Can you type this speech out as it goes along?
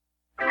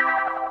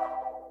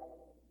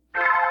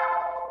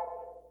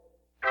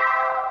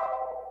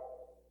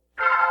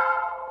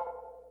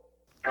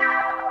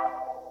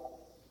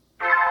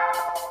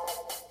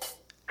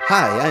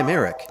Hi, I'm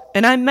Eric.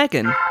 And I'm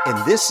Megan.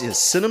 And this is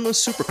Cinema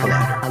Super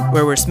Collider,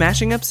 where we're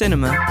smashing up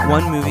cinema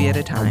one movie at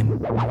a time.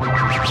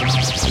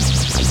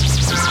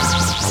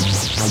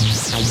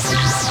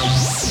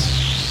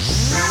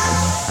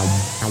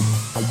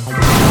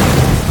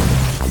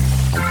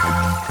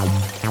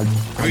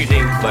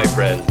 Greetings, my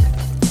friends.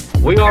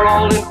 We are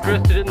all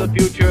interested in the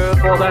future,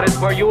 for that is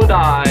where you and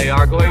I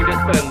are going to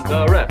spend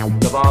the rest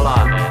of our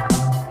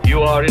lives.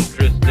 You are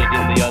interested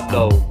in the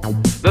unknown,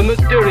 the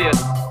mysterious,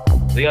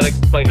 the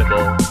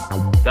unexplainable.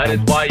 That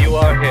is why you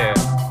are here,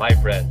 my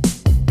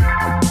friends.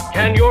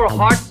 Can your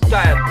heart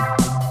stand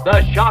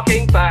the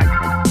shocking fact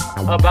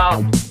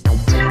about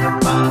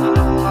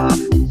Cinema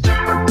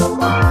Super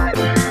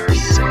Collider,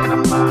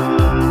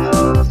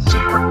 Cinema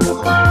Super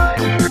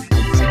Collider,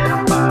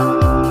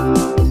 Cinema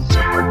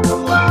Super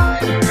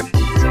Collider,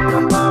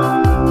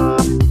 Cinema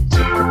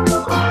Super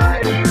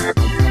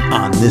Collider.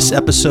 On this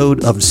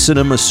episode of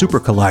Cinema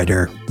Super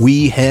Collider,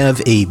 we have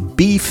a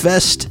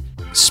B-Fest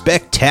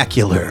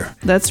spectacular.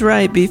 That's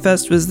right.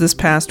 B-Fest was this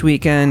past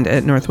weekend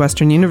at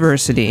Northwestern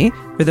University.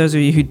 For those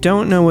of you who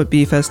don't know what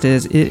B-Fest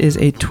is, it is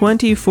a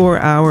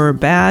 24-hour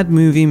bad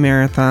movie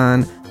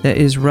marathon that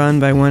is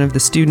run by one of the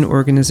student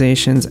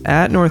organizations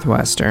at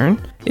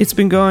Northwestern. It's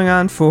been going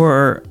on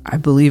for, I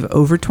believe,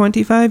 over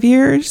 25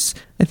 years.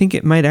 I think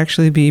it might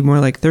actually be more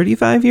like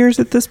 35 years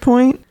at this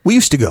point. We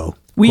used to go.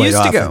 We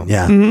used to go.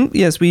 Yeah. Mm-hmm.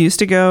 Yes, we used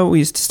to go. We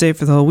used to stay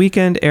for the whole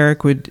weekend.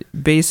 Eric would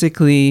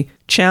basically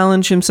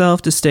challenge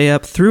himself to stay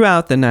up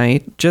throughout the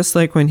night, just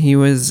like when he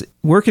was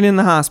working in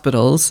the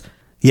hospitals.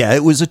 Yeah,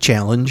 it was a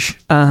challenge,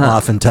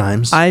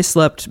 oftentimes. I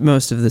slept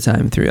most of the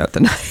time throughout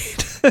the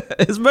night,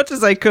 as much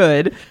as I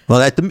could.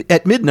 Well,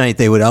 at midnight,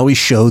 they would always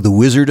show The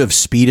Wizard of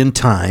Speed and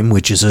Time,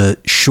 which is a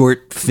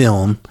short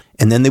film,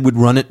 and then they would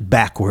run it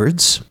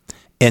backwards,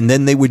 and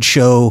then they would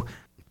show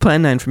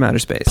Plan 9 from Outer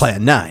Space.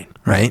 Plan 9,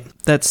 right?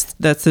 That's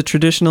the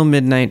traditional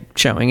midnight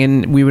showing,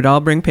 and we would all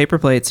bring paper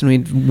plates and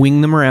we'd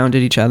wing them around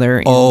at each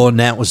other. And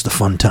that was the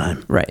fun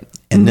time. Right.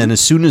 And then as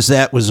soon as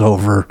that was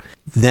over,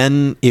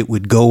 then it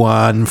would go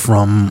on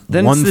from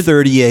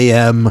 1:30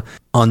 a.m.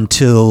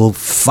 until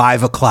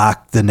 5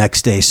 o'clock the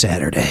next day,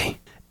 Saturday.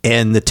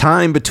 And the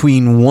time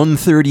between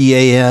 1:30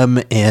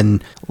 a.m.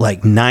 and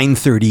like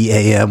 9:30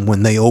 a.m.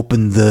 when they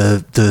opened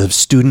the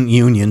student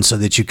union so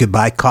that you could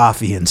buy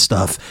coffee and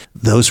stuff,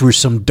 those were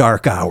some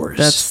dark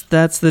hours.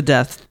 That's the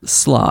death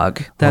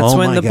slog. That's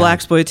when the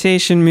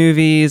blaxploitation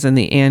movies and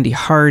the Andy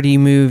Hardy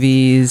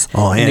movies.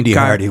 Oh, Andy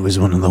Hardy was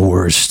one of the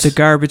worst. The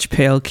Garbage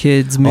Pail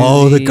Kids movies.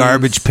 Oh, the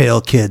Garbage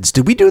Pail Kids.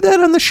 Did we do that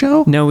on the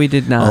show? No, we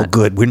did not. Oh,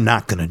 good. We're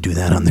not going to do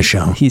that on the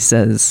show. He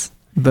says,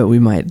 but we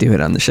might do it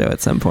on the show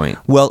at some point.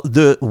 Well,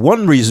 the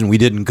one reason we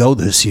didn't go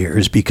this year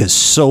is because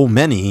so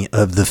many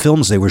of the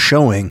films they were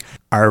showing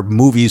are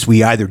movies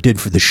we either did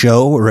for the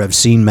show or have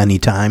seen many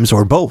times,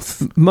 or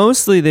both.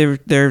 Mostly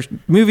they're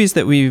movies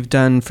that we've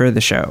done for the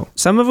show,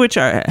 some of which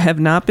have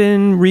not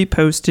been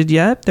reposted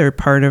yet. They're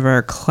part of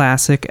our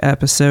classic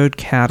episode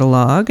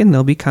catalog, and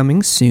they'll be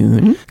coming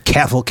soon.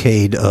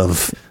 Cavalcade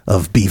of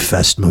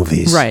B-Fest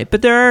movies. Right,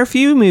 but there are a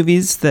few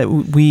movies that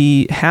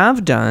we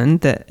have done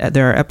that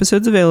there are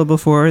episodes available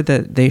for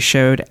that they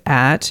showed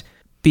at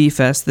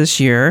B-Fest this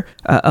year.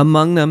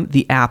 Among them,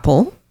 The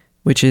Apple,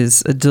 which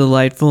is a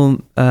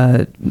delightful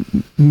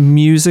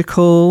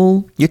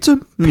musical. It's a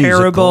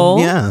parable.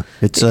 Yeah,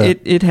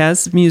 it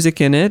has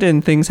music in it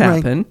and things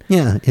happen. Right.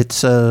 Yeah,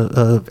 it's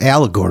a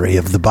allegory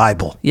of the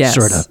Bible. Yes,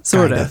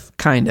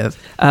 kind of.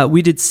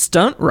 We did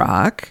Stunt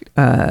Rock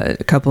a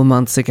couple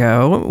months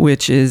ago,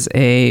 which is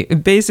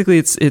basically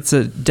it's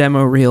a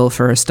demo reel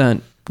for a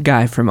stunt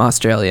guy from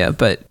Australia,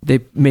 but they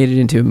made it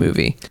into a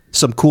movie.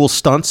 Some cool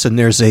stunts, and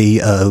there's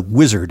a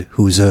wizard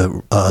who's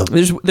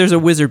there's a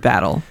wizard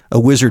battle. A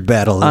wizard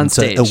battle on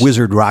stage. A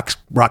wizard rock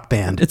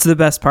band. It's the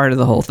best part of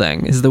the whole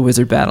thing is the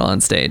wizard battle on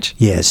stage.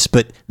 Yes,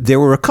 but there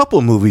were a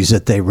couple movies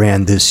that they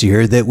ran this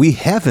year that we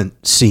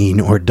haven't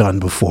seen or done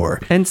before.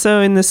 And so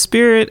in the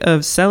spirit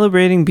of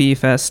celebrating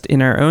B-Fest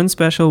in our own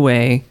special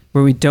way,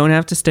 where we don't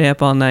have to stay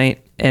up all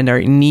night and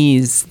our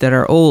knees that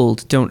are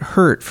old don't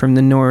hurt from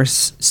the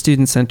Norris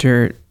Student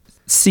Center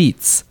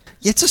seats.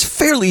 It's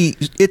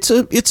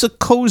a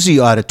cozy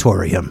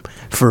auditorium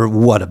for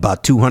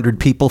about 200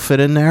 people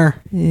fit in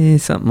there?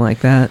 Something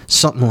like that.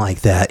 Something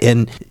like that.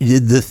 And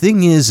the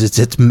thing is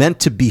it's meant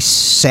to be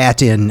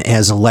sat in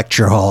as a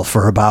lecture hall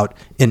for about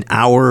an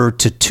hour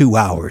to 2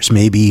 hours,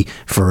 maybe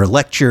for a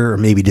lecture or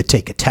maybe to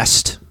take a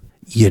test,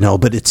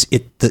 but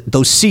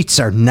those seats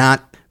are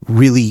not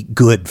really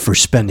good for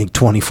spending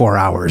 24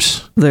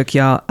 hours. Look,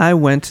 y'all, I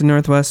went to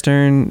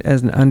Northwestern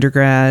as an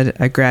undergrad.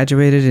 I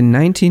graduated in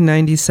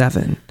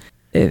 1997.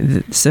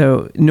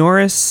 So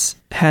Norris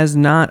has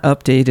not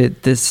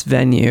updated this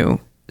venue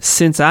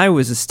since I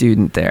was a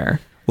student there.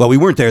 Well, we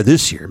weren't there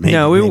this year. Maybe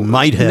they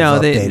might have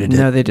updated it.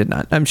 No, they did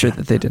not. I'm sure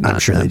that they did not. I'm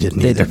sure they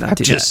didn't either. I'm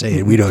just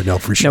saying, we don't know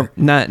for sure.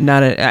 No,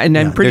 and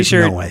I'm pretty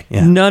sure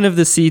none of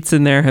the seats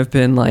in there have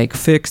been like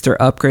fixed or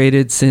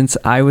upgraded since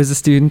I was a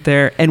student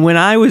there. And when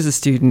I was a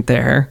student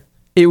there,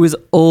 it was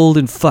old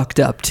and fucked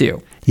up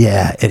too.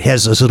 Yeah, it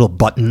has those little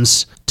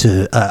buttons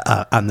to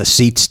on the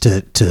seats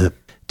to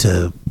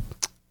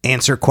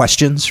answer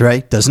questions,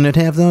 right? Doesn't it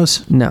have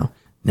those? No.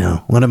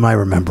 What am I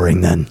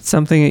remembering then?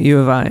 Something at U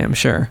of I, I'm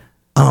sure.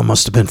 Oh,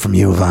 must have been from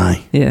U of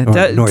I. Yeah,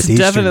 or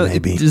Northeastern,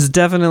 maybe. It's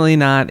definitely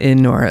not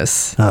in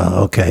Norris.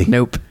 Oh, okay.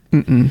 Nope.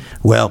 Mm-mm.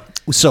 Well,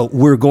 so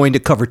we're going to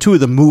cover 2 of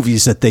the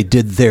movies that they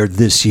did there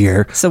this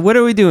year. So what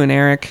are we doing,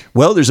 Eric?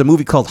 Well, there's a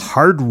movie called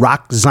Hard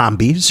Rock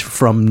Zombies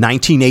from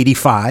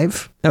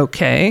 1985.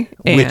 Okay.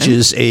 Which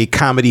is a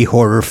comedy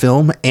horror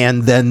film.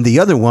 And then the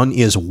other one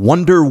is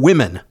Wonder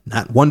Women.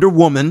 Not Wonder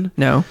Woman.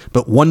 No.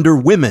 But Wonder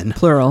Women.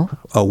 Plural.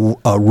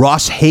 A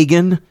Ross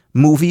Hagen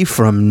movie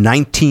from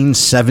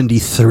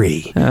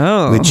 1973.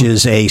 Oh. Which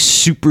is a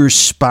super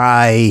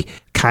spy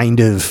kind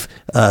of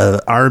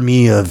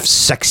army of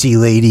sexy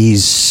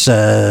ladies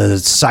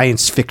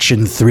science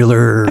fiction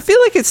thriller. I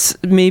feel like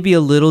it's maybe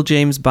a little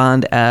James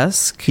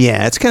Bond-esque.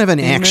 Yeah, it's kind of an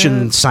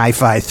action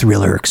sci-fi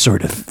thriller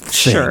sort of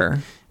thing. Sure.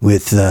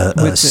 With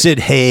Sid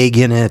Haig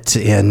in it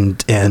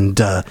and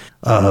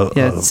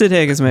Sid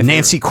Haig is my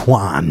Nancy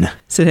Kwan.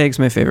 Sid Haig's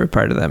my favorite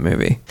part of that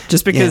movie,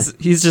 just because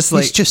he's just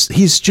like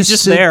he's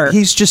just there.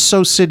 He's just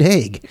so Sid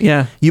Haig.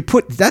 Yeah,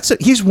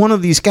 he's one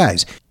of these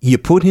guys. You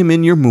put him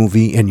in your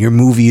movie, and your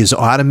movie is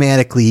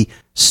automatically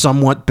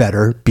somewhat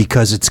better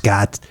because it's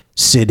got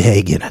Sid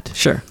Haig in it.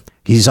 Sure,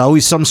 he's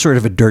always some sort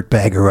of a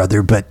dirtbag or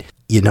other, but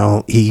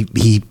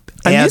he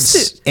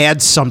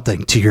adds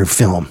something to your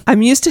film.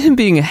 I'm used to him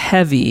being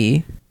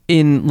heavy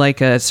in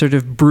like a sort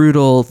of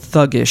brutal,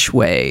 thuggish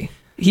way.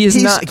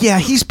 He's not. Yeah,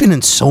 he's been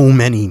in so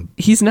many.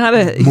 He's not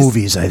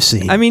movies I've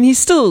seen. I mean,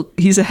 he's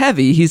a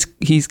heavy.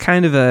 He's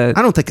kind of a.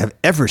 I don't think I've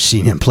ever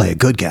seen him play a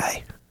good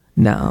guy.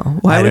 No,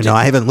 I don't know.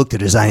 I haven't looked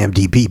at his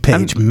IMDb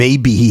page.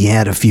 Maybe he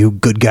had a few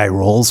good guy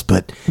roles,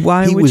 but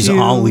he was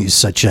always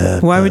such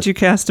a. Why would you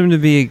cast him to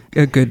be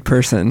a good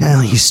person?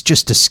 Well, he's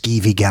just a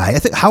skeevy guy. I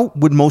think. How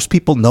would most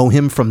people know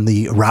him from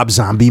the Rob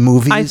Zombie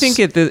movies? I think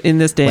in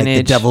this day and age,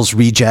 The Devil's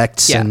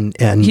Rejects, and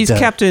he's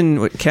Captain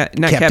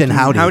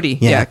Howdy.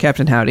 Yeah,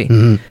 Captain Howdy.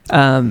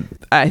 Mm-hmm.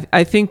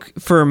 I think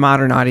for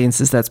modern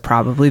audiences, that's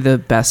probably the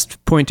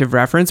best point of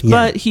reference. Yeah.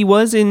 But he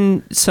was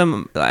in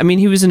some. I mean,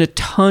 he was in a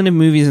ton of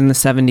movies in the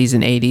 70s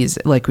and 80s,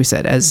 like we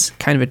said, as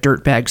kind of a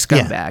dirtbag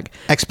scumbag.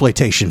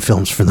 Exploitation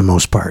films for the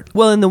most part.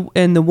 Well,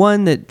 and the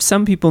one that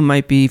some people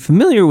might be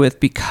familiar with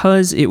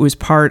because it was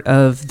part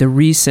of the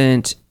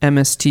recent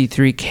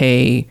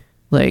MST3K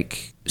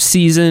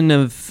season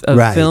of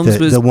films,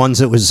 was the ones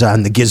that was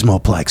on the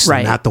Gizmoplex,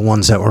 right? Not the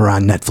ones that were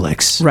on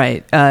Netflix,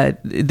 right?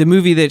 The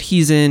movie that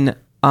he's in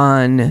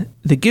on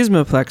the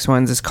Gizmoplex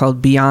ones is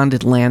called Beyond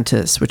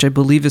Atlantis, which I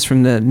believe is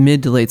from the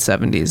mid to late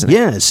 70s.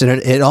 Yes, and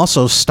it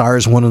also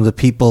stars one of the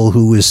people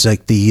who was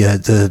like the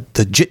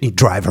jitney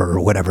driver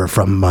or whatever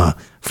from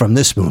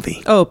this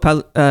movie. Oh,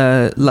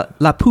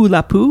 Lapu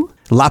Lapu?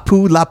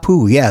 Lapu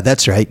Lapu, yeah,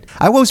 that's right.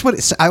 I always want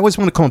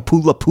to call him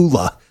Pula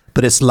Pula,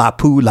 but it's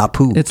Lapu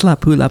Lapu. It's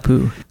Lapu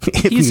Lapu.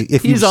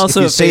 If you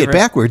say it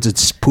backwards,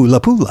 it's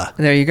Pula Pula.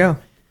 There you go.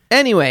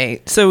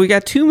 Anyway, so we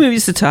got 2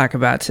 movies to talk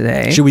about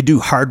today. Should we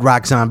do Hard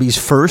Rock Zombies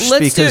first?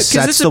 Because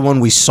that's the one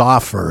we saw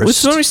first. It's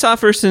the one we saw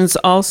first, and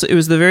it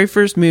was the very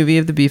first movie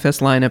of the B-Fest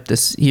lineup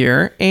this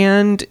year,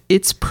 and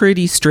it's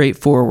pretty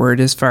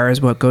straightforward as far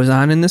as what goes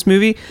on in this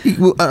movie.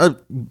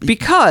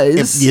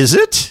 Because... Is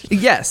it?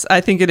 Yes, I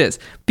think it is.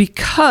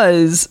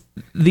 Because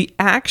the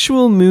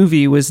actual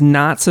movie was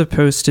not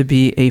supposed to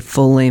be a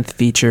full-length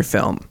feature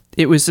film.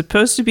 It was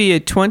supposed to be a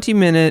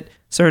 20-minute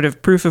sort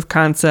of proof of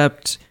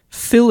concept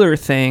filler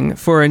thing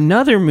for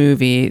another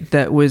movie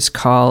that was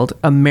called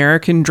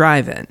American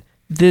Drive-In.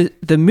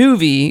 The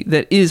movie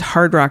that is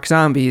Hard Rock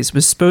Zombies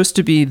was supposed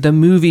to be the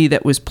movie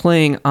that was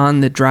playing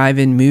on the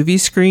drive-in movie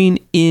screen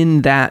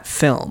in that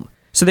film.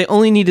 So they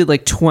only needed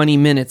 20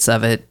 minutes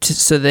of it,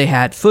 so they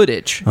had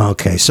footage.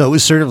 Okay, so it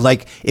was sort of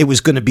like, it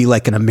was going to be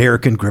like an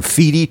American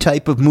Graffiti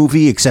type of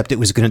movie, except it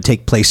was going to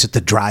take place at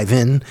the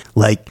drive-in.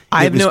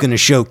 It was going to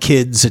show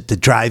kids at the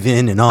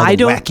drive-in and all the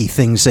wacky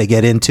things they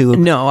get into.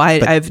 No, I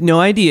have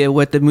no idea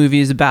what the movie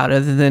is about,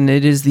 other than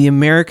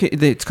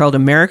it's called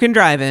American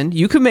Drive-In.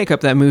 You could make up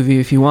that movie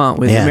if you want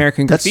with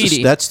American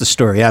Graffiti. That's the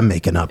story I'm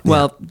making up.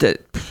 Well,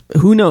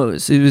 who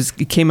knows?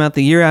 It came out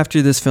the year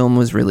after this film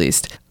was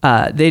released.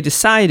 They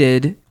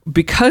decided,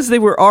 because they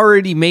were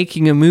already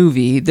making a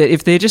movie, that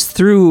if they just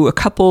threw a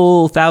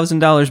couple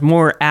 $1,000s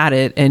more at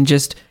it and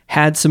just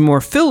had some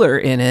more filler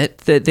in it,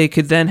 that they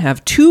could then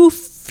have 2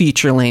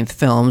 feature-length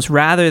films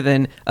rather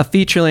than a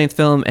feature-length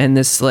film and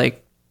this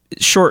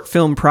short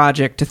film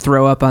project to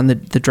throw up on the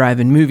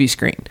drive-in movie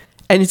screen.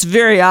 And it's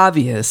very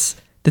obvious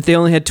that they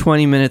only had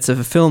 20 minutes of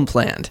a film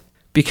planned,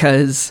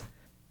 because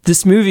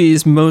this movie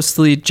is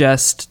mostly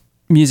just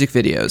music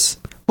videos.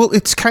 Well,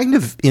 it's kind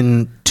of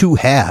in two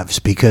halves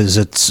because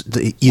it's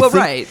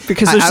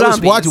because there's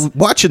zombies. I was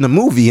watching the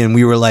movie and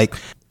we were like,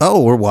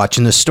 oh, we're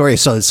watching this story.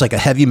 So it's like a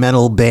heavy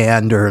metal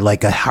band or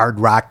like a hard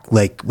rock,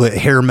 like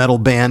hair metal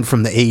band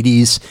from the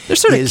 80s. They're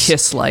sort of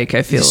Kiss-like,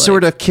 I feel like.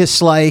 Sort of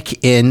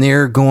Kiss-like, and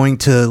they're going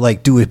to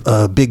like do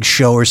a big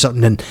show or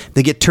something, and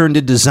they get turned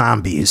into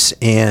zombies,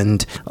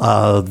 and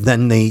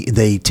then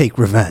they take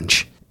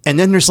revenge. And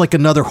then there's like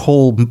another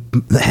whole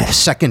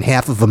second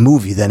half of a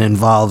movie that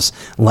involves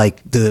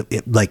like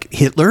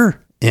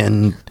Hitler,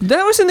 and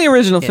that was in the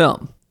original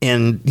film.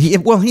 And he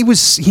was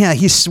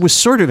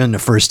sort of in the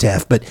first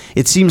half, but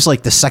it seems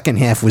like the second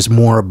half was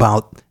more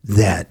about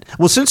that.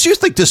 Well, since you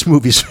think this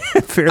movie's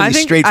fairly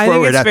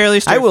straightforward,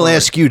 I will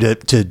ask you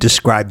to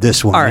describe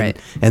this one. All right.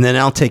 And then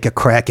I'll take a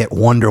crack at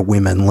Wonder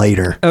Women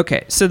later.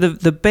 Okay, so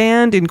the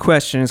band in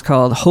question is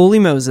called Holy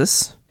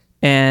Moses,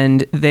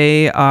 and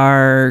they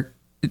are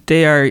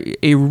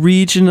a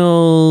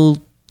regional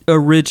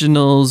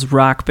originals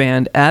rock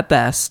band at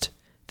best.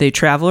 They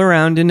travel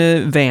around in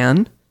a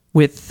van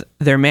with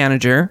their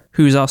manager,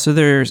 who's also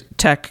their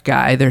tech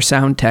guy, their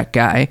sound tech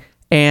guy.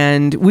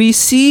 And we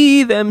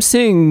see them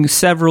sing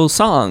several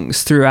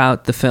songs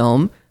throughout the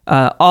film,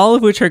 all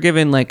of which are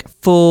given like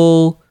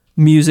full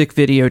music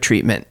video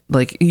treatment.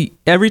 Like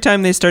every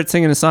time they start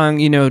singing a song,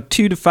 2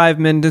 to 5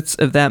 minutes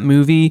of that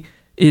movie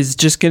is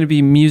just going to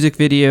be music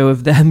video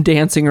of them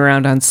dancing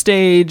around on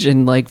stage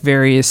and like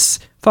various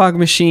fog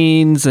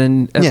machines.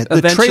 And the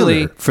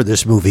eventually trailer for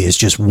this movie is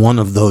just one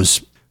of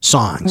those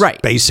songs.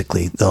 Right.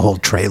 Basically, the whole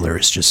trailer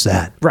is just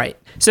that. Right.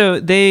 So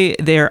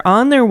they're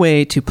on their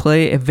way to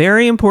play a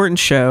very important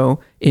show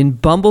in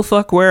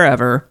Bumblefuck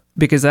wherever,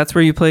 because that's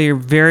where you play your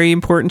very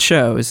important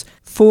shows,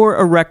 for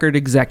a record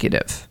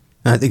executive.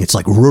 I think it's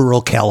like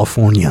rural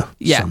California.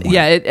 Yeah. somewhere.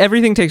 Yeah.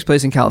 Everything takes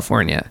place in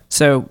California.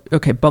 So,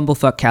 okay,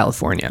 Bumblefuck,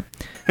 California.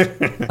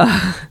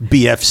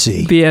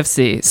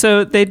 BFC.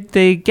 So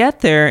they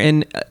get there,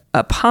 and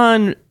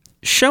upon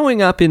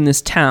showing up in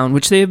this town,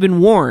 which they have been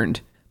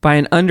warned by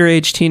an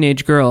underage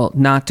teenage girl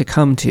not to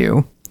come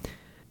to,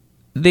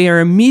 they are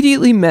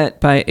immediately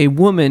met by a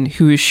woman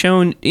who is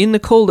shown in the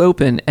cold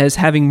open as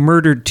having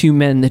murdered 2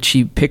 men that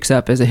she picks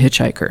up as a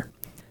hitchhiker.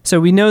 So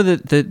we know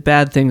that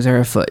bad things are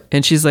afoot.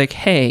 And she's like,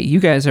 hey,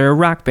 you guys are a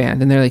rock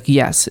band. And they're like,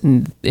 yes.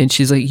 And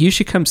she's like, you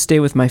should come stay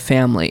with my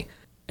family.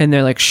 And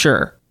they're like,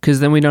 sure,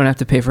 because then we don't have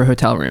to pay for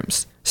hotel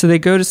rooms. So they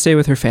go to stay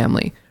with her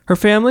family. Her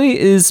family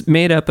is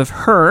made up of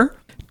her,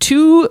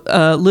 2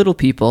 little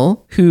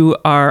people who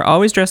are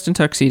always dressed in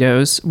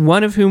tuxedos,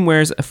 one of whom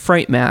wears a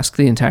fright mask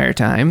the entire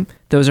time.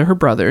 Those are her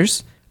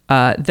brothers.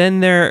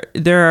 Then there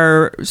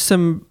are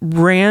some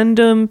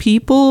random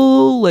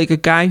people, like a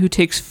guy who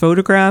takes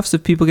photographs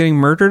of people getting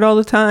murdered all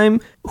the time.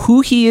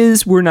 Who he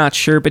is, we're not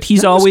sure, but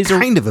he's always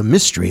kind of a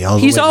mystery.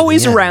 He's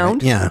always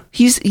around. Right? Yeah,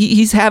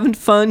 he's having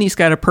fun. He's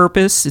got a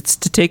purpose. It's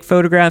to take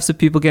photographs of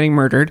people getting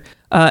murdered.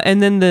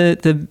 And then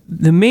the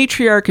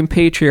matriarch and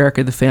patriarch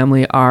of the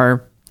family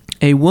are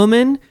a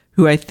woman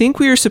who I think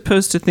we are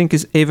supposed to think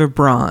is Eva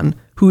Braun,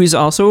 who is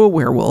also a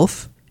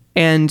werewolf,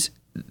 and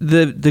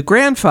the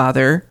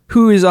grandfather,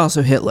 who is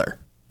also Hitler.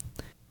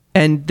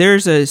 And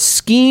there's a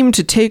scheme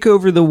to take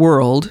over the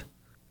world,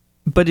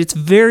 but it's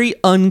very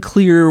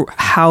unclear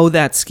how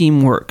that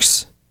scheme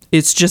works.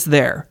 It's just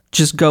there.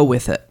 Just go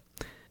with it.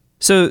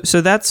 So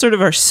that's sort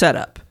of our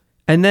setup.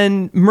 And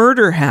then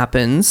murder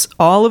happens.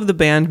 All of the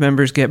band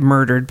members get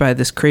murdered by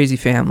this crazy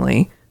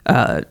family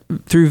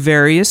through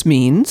various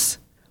means.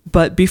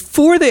 But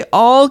before they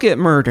all get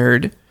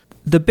murdered,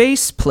 the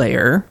bass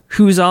player,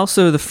 who's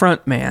also the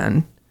front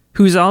man,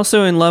 who's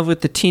also in love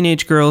with the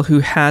teenage girl who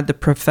had the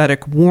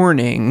prophetic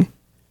warning,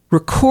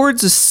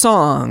 records a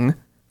song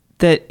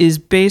that is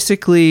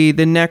basically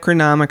the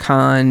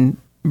Necronomicon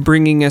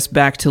bringing us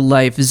back to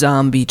life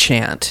zombie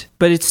chant.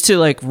 But it's to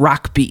like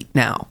rock beat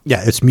now.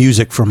 Yeah, it's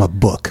music from a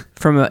book.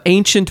 From an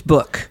ancient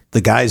book.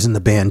 The guys in the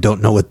band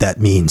don't know what that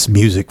means.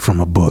 Music from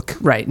a book.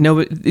 Right. No,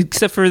 but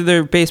except for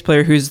their bass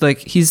player, who's like,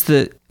 he's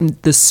the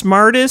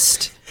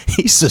smartest.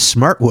 He's the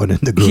smart one in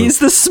the group. He's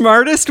the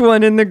smartest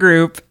one in the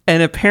group.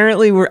 And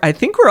apparently I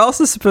think we're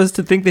also supposed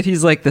to think that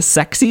he's like the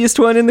sexiest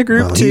one in the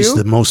group, too. He's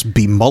the most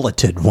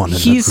bemulleted one in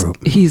the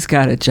group. He's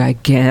got a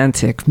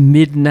gigantic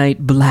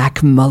midnight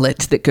black mullet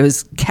that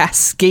goes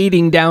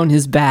cascading down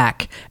his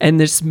back. And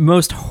this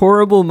most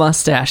horrible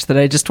mustache that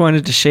I just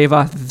wanted to shave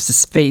off of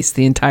his face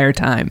the entire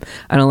time.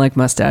 I don't like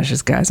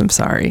mustaches, guys. I'm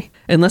sorry.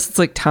 Unless it's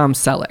like Tom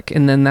Selleck.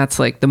 And then that's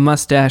like the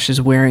mustache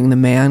is wearing the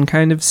man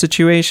kind of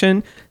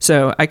situation.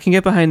 So I can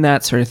get behind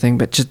that sort of thing,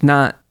 but just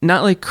not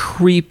like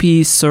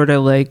creepy sort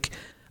of like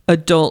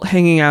adult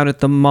hanging out at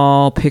the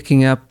mall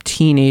picking up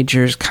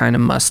teenagers kind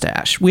of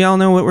mustache. We all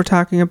know what we're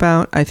talking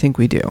about. I think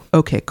we do.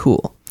 Okay,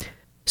 cool.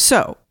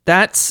 So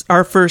that's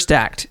our first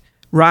act.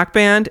 Rock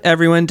band,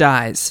 everyone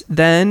dies.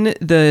 Then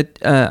the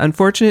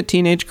unfortunate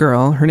teenage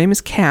girl, her name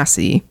is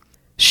Cassie.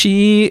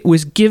 She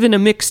was given a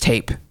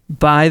mixtape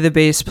by the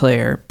bass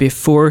player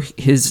before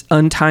his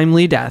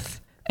untimely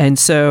death. And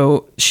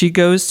so she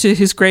goes to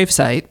his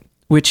gravesite,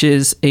 which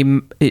is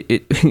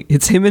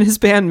it's him and his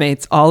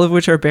bandmates, all of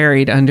which are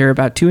buried under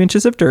about 2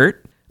 inches of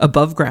dirt.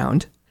 above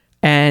ground,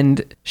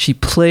 and she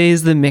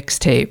plays the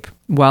mixtape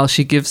while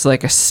she gives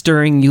like a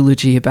stirring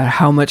eulogy about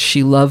how much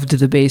she loved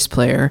the bass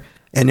player.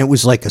 And it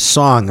was like a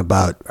song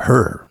about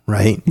her,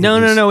 right? No,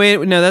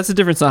 that's a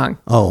different song.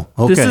 Oh,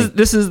 okay.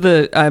 This is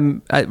the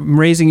I'm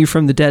Raising You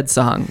from the Dead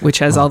song, which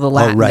has all the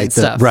Latin and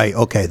stuff. Right,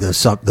 okay,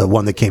 the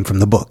one that came from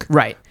the book.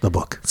 Right. The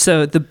book.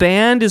 So the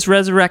band is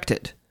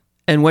resurrected.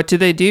 And what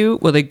do?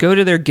 Well, they go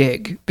to their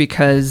gig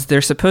because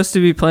they're supposed to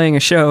be playing a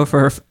show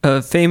for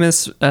a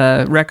famous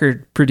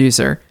record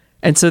producer.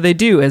 And so they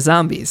do as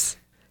zombies.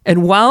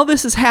 And while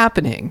this is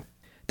happening,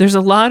 there's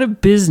a lot of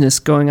business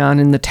going on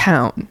in the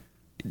town.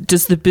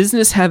 Does the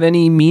business have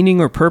any meaning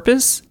or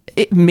purpose?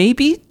 It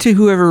maybe to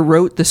whoever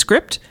wrote the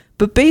script,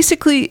 but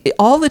basically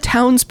all the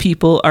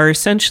townspeople are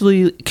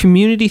essentially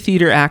community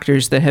theater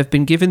actors that have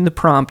been given the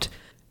prompt,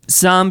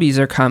 zombies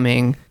are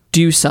coming,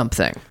 do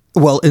something.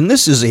 Well, and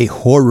this is a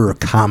horror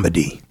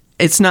comedy.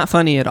 It's not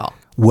funny at all.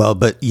 Well,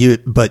 but you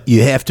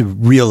have to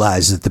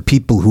realize that the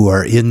people who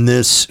are in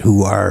this,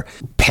 who are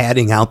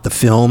padding out the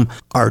film,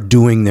 are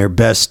doing their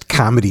best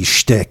comedy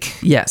shtick.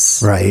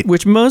 Yes. Right.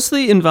 Which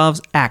mostly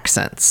involves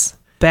accents.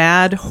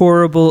 Bad,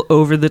 horrible,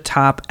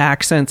 over-the-top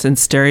accents and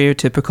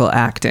stereotypical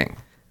acting,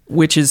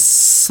 which is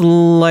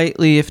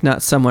slightly, if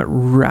not somewhat,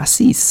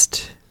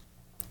 racist.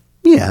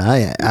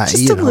 Yeah,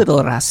 just a little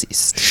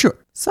racist. Sure.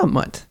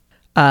 Somewhat.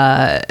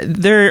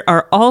 There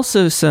are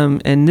also some,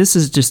 and this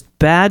is just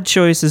bad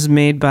choices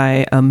made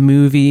by a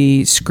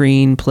movie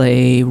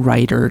screenplay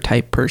writer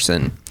type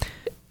person.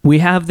 We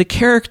have the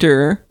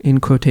character, in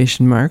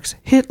quotation marks,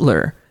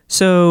 Hitler.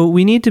 So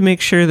we need to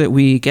make sure that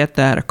we get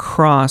that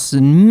across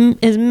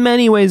in as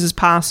many ways as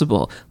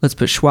possible. Let's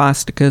put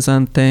swastikas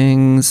on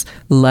things.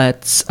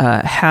 Let's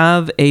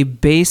have a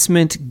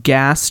basement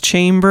gas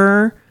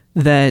chamber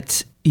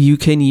that you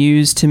can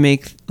use to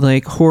make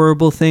like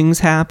horrible things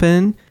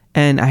happen.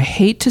 And I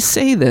hate to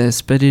say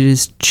this, but it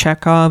is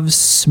Chekhov's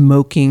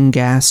smoking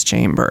gas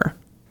chamber.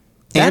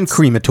 And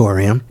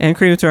crematorium. And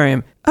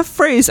crematorium. A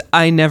phrase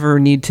I never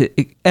need to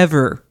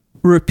ever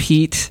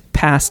repeat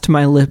past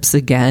my lips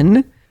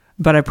again.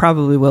 But I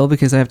probably will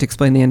because I have to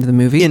explain the end of the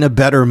movie. In a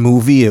better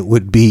movie, it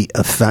would be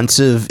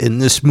offensive. In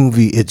this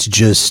movie, it's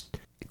just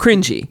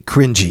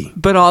cringy,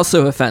 but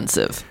also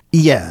offensive.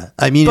 Yeah,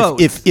 I mean,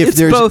 if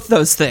there's both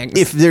those things.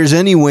 If there's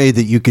any way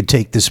that you could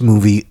take this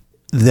movie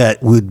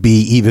that would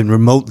be even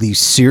remotely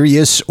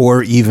serious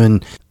or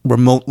even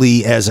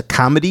remotely as a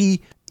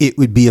comedy, it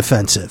would be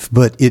offensive.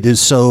 But it is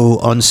so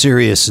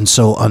unserious and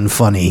so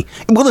unfunny.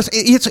 Well,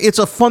 it's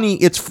a funny.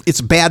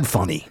 It's bad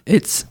funny.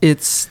 It's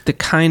the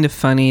kind of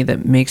funny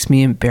that makes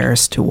me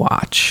embarrassed to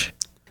watch.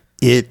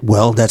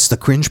 Well, that's the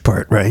cringe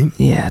part, right?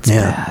 Yeah, it's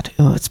bad.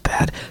 Oh, it's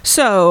bad.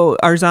 So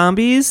our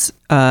zombies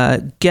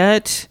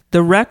get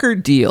the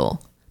record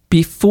deal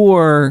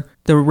before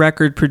the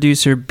record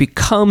producer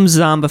becomes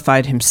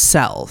zombified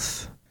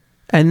himself.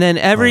 And then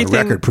everything... the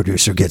record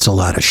producer gets a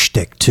lot of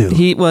shtick, too.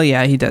 He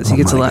does. He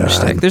gets a lot of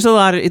shtick. There's a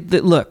lot of...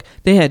 Look,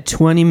 they had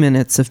 20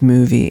 minutes of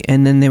movie,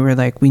 and then they were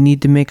like, we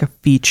need to make a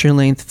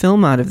feature-length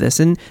film out of this.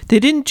 And they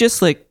didn't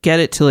just, like, get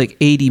it to, like,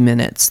 80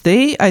 minutes.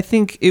 I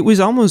think it was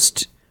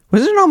almost...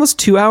 Was it almost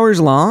 2 hours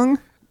long?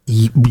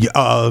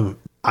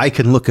 I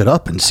can look it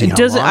up and see how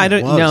long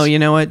it was. No, you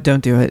know what?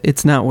 Don't do it.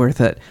 It's not worth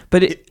it.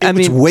 But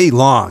it's way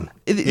long.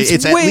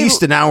 It's at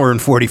least an hour and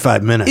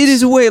 45 minutes. It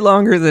is way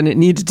longer than it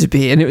needed to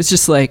be. And it was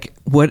just like,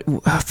 what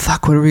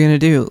are we going to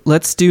do?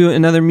 Let's do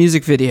another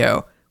music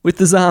video with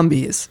the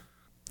zombies.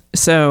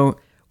 So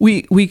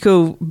we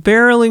go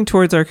barreling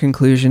towards our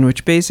conclusion,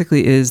 which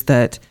basically is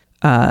that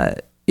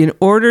in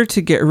order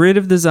to get rid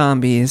of the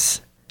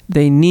zombies,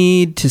 they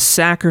need to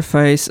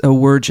sacrifice a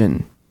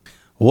virgin.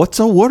 What's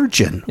a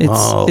virgin?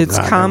 It's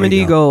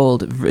comedy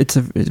gold. It's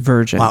a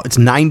virgin. Wow, it's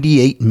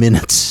 98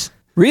 minutes.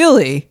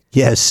 Really?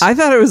 Yes. I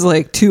thought it was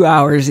like 2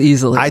 hours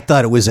easily. I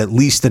thought it was at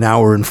least an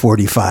hour and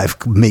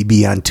 45,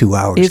 maybe on 2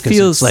 hours. It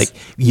feels like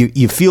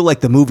you feel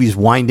like the movie's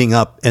winding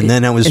up, and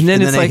then I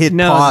hit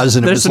pause,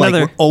 and it was like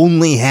we're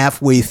only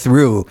halfway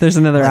through. There's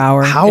another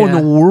hour. How in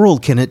the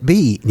world can it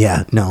be?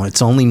 Yeah, no,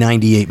 it's only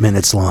 98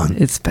 minutes long.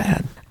 It's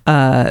bad.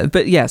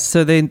 But yes,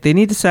 so they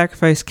need to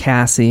sacrifice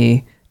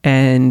Cassie.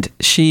 And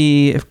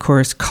she, of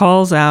course,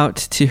 calls out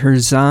to her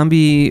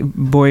zombie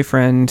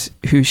boyfriend,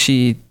 who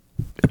she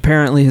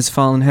apparently has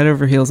fallen head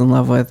over heels in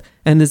love with.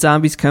 And the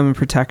zombies come and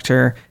protect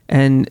her,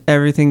 and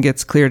everything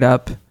gets cleared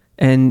up.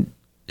 And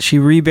she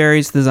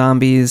reburies the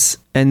zombies,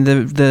 and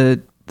the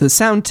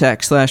sound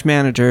tech /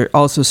 manager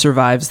also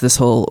survives this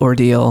whole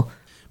ordeal.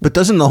 But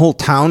doesn't the whole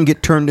town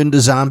get turned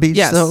into zombies?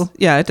 Yes. Though?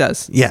 Yeah, it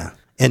does. Yeah.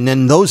 And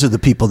then those are the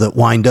people that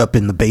wind up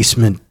in the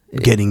basement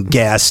getting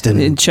gassed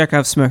and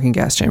Chekhov's smoking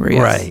gas chamber.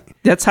 Yes. Right.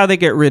 That's how they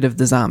get rid of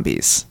the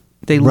zombies.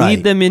 They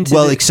lead them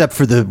into except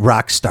for the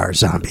rock star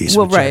zombies.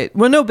 Well, right.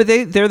 Well, no, but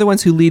they're the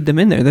ones who lead them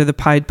in there. They're the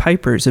Pied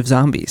Pipers of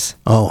zombies.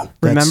 Oh,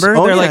 remember?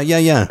 Oh, they're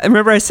yeah. I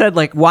remember I said,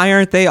 like, why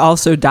aren't they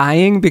also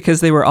dying?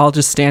 Because they were all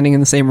just standing in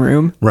the same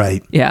room.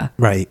 Right. Yeah.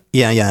 Right.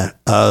 Yeah.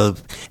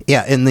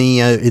 And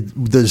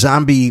the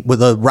zombie with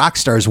the rock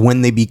stars,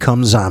 when they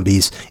become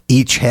zombies,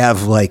 each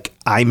have like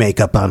eye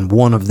makeup on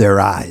one of their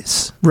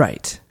eyes.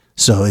 Right.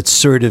 So it's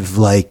sort of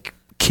like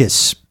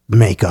Kiss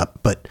makeup,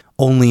 but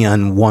only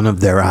on one of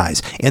their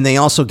eyes. And they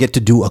also get to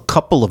do a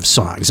couple of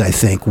songs, I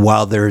think,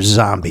 while they're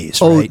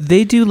zombies. Oh, right?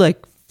 they do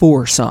like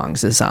 4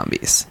 songs as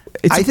zombies.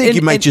 I think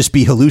you might just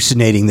be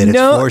hallucinating that it's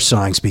 4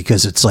 songs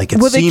because it's like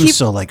it seems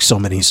so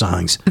many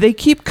songs. They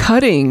keep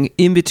cutting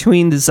in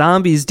between the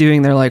zombies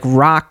doing their like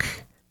rock,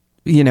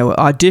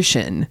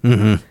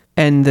 audition,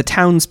 and the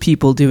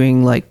townspeople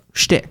doing like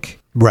shtick.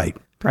 Right.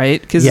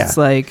 Right? Because it's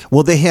like...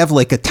 Well, they have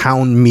like a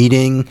town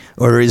meeting,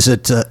 or is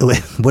it...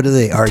 what are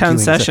they arguing? Town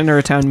session or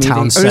a town meeting?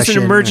 Or is it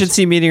an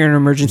emergency meeting or an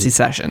emergency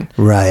session?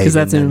 Right. Because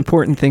that's an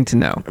important thing to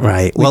know.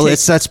 Right.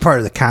 That's part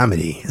of the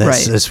comedy.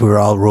 That's we're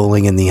all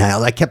rolling in the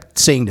aisle. I kept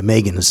saying to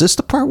Megan, is this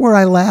the part where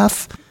I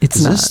laugh?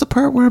 Is this the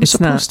part where I'm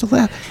supposed to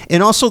laugh?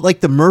 And also,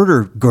 like, the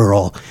murder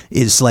girl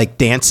is like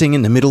dancing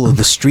in the middle of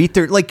the street.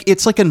 They're like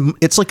it's like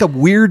a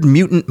weird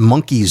Mutant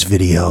Monkeys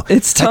video.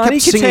 It's Tawny I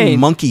kept singing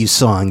Monkeys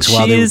songs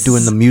while they were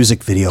doing the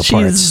music video parts.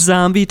 She's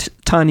zombie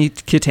Tawny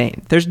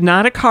Kitaen. There's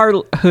not a car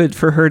hood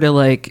for her to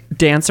like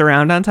dance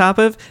around on top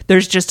of.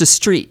 There's just a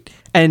street.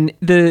 And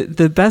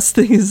the best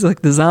thing is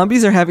like the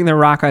zombies are having their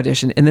rock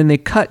audition, and then they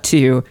cut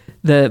to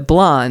the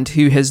blonde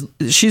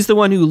she's the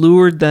one who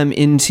lured them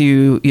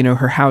into,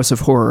 her house of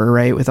horror,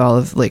 right? With all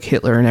of like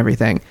Hitler and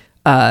everything.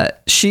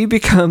 She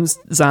becomes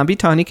zombie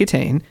Tawny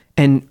Kitaen,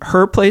 and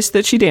her place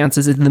that she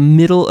dances is in the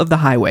middle of the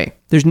highway.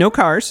 There's no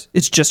cars.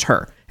 It's just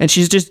her. And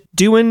she's just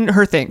doing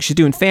her thing. She's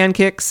doing fan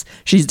kicks.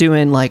 She's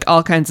doing like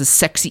all kinds of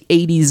sexy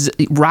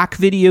 80s rock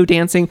video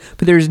dancing,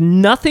 but there's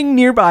nothing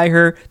nearby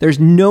her. There's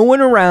no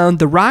one around.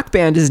 The rock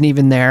band isn't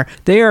even there.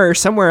 They are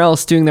somewhere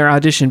else doing their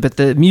audition, but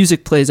the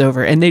music plays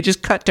over and they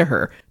just cut to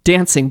her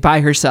dancing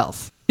by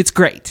herself. It's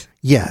great.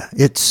 Yeah,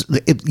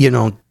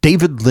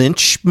 David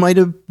Lynch might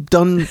have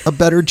done a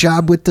better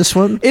job with this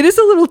one. It is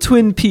a little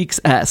Twin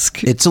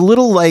Peaks-esque. It's a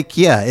little like,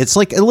 it's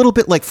like a little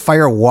bit like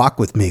Fire Walk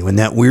with Me when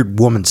that weird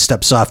woman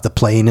steps off the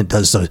plane and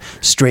does the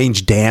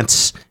strange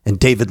dance, and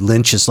David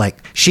Lynch is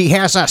like, she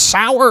has a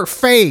sour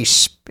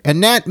face.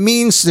 And that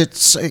means that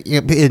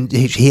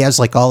he has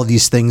like all of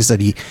these things that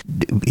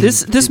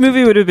This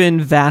movie would have been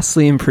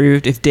vastly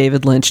improved if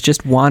David Lynch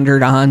just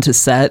wandered on to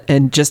set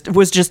and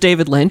was just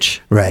David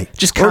Lynch, right?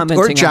 Just commenting.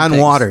 Or John on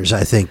Waters,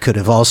 I think, could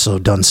have also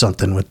done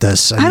something with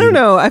this. I don't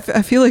know. I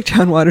feel like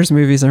John Waters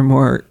movies are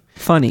more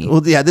funny.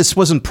 Well, yeah, this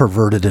wasn't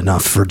perverted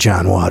enough for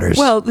John Waters.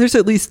 Well, there's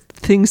at least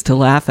things to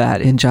laugh at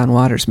in John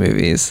Waters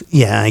movies.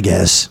 Yeah, I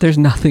guess. There's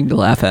nothing to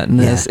laugh at in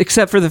this,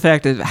 except for the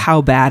fact of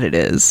how bad it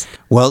is.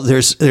 Well,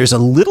 there's a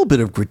little bit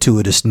of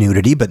gratuitous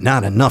nudity, but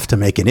not enough to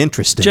make it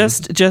interesting.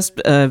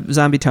 Just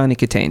zombie Tawny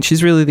Kitaen.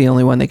 She's really the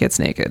only one that gets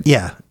naked.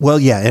 Yeah. Well,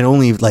 yeah, and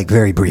only like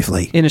very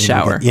briefly. In a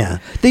shower. Yeah.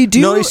 They do.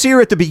 No, you see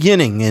her at the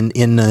beginning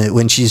in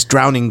when she's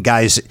drowning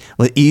guys.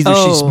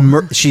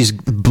 Either she's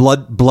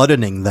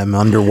bloodening them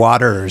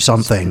underwater or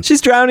something. She's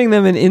drowning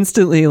them, and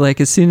instantly,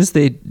 like as soon as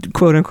they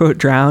quote unquote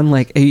drown,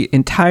 like a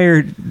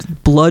entire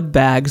blood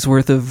bag's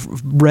worth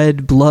of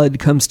red blood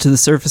comes to the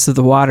surface of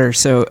the water.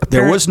 So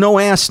there was no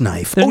ass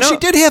knife. She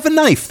did have a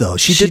knife though.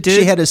 She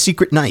had a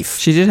secret knife.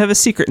 She did have a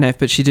secret knife,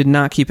 but she did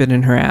not keep it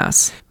in her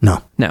ass.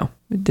 No,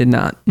 it did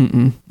not.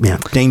 Mm-mm. Yeah,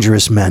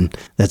 Dangerous Men.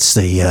 That's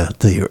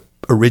the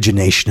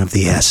origination of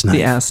the ass knife.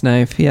 The ass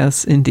knife,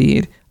 yes,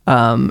 indeed.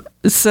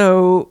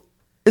 So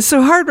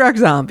Hard Rock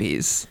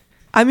Zombies.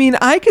 I mean,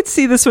 I could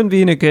see this one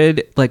being a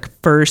good like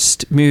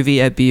first movie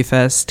at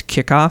B-Fest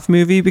kickoff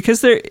movie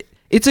because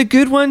it's a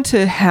good one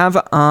to have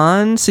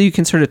on so you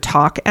can sort of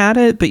talk at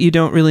it, but you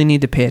don't really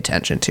need to pay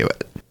attention to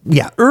it.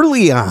 Yeah,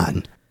 early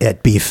on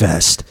at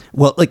B-Fest,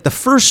 well, like the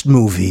first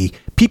movie,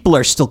 people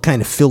are still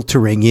kind of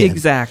filtering in.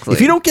 Exactly.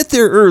 If you don't get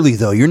there early,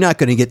 though, you're not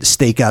going to get to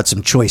stake out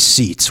some choice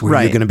seats where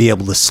you're going to be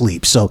able to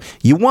sleep. So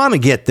you want to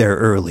get there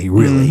early,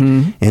 really.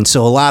 Mm-hmm. And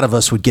so a lot of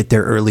us would get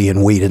there early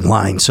and wait in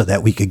line so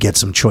that we could get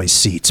some choice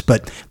seats.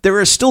 But there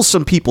are still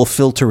some people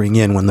filtering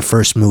in when the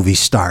first movie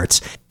starts.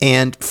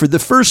 And for the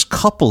first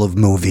couple of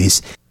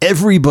movies,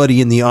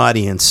 everybody in the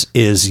audience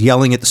is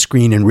yelling at the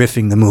screen and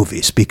riffing the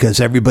movies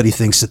because everybody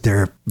thinks that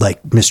they're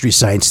like Mystery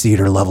Science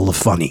Theater level of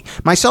funny,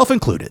 myself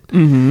included.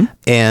 Mm-hmm.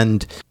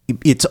 And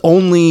it's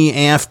only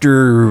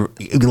after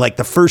like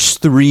the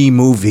first 3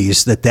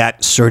 movies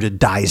that sort of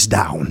dies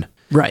down.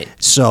 Right.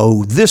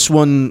 So this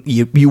one,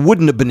 you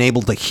wouldn't have been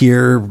able to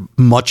hear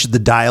much of the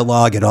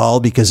dialogue at all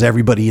because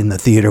everybody in the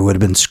theater would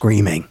have been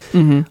screaming.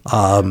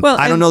 Mm-hmm.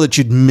 I don't know that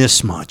you'd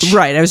miss much.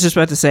 Right. I was just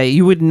about to say,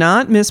 you would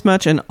not miss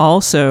much. And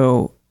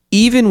also,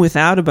 even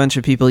without a bunch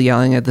of people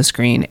yelling at the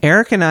screen,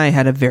 Eric and I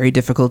had a very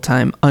difficult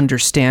time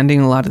understanding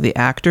a lot of the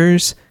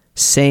actors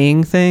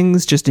saying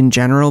things just in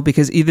general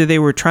because either they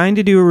were trying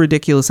to do a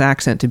ridiculous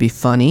accent to be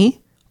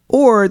funny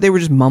or they were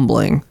just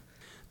mumbling.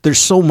 There's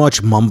so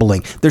much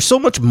mumbling. There's so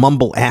much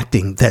mumble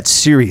acting that's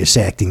serious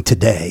acting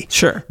today.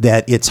 Sure.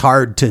 That it's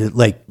hard to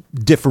like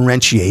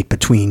differentiate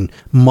between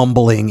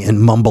mumbling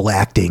and mumble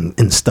acting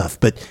and stuff.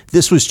 But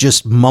this was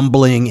just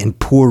mumbling and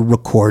poor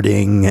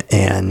recording.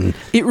 And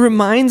it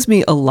reminds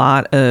me a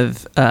lot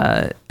of,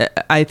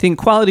 I think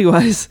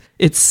quality-wise,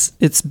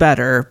 it's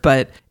better,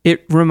 but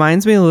it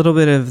reminds me a little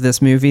bit of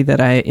this movie that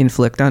I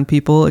inflict on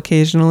people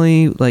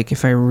occasionally. Like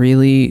if I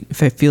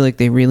feel like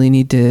they really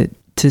need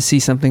to see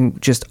something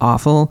just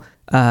awful.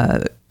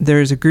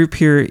 There's a group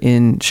here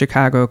in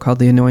Chicago called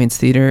the Annoyance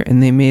Theater,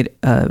 and they made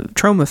a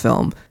trauma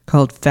film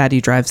called Fatty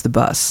Drives the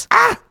Bus.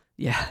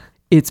 Yeah,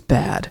 it's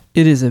bad.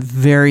 It is a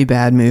very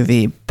bad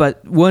movie.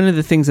 But one of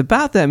the things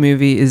about that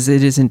movie is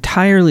it is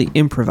entirely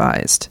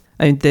improvised.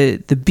 I mean,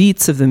 the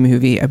beats of the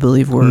movie, I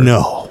believe, were...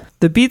 No.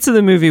 The beats of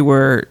the movie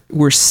were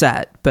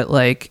set, but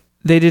like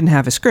they didn't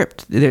have a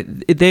script.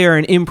 They are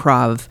an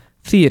improv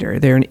theater.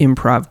 They're an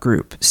improv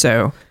group.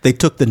 So they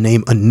took the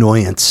name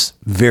Annoyance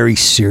very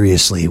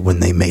seriously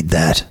when they made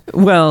that.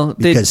 Well,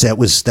 because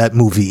that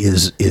movie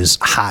is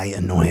high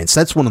annoyance.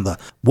 That's one of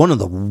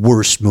the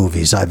worst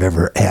movies I've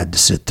ever had to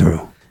sit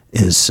through.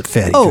 Is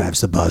Fatty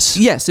Drives the Bus.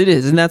 Yes, it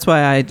is, and that's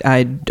why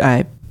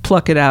I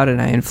pluck it out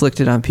and I inflict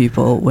it on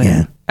people when.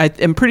 Yeah.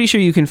 I'm pretty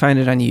sure you can find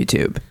it on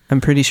YouTube.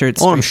 I'm pretty sure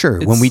it's... Oh, I'm sure.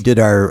 When we did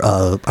our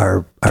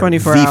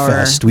 24-hour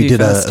V-Fest, we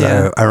did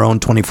our own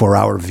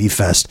 24-hour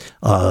V-Fest.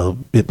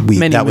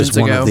 That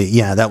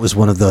was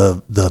one of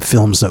the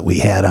films that we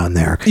had on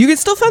there. You can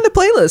still find the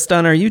playlist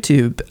on our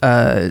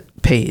YouTube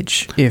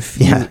page if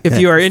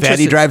you are interested.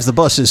 Fatty Drives the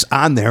Bus is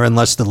on there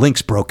unless the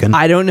link's broken.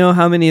 I don't know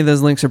how many of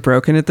those links are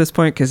broken at this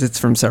point because it's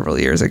from several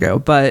years ago.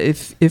 But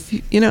if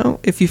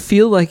you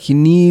feel like you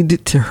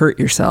need to hurt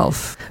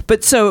yourself.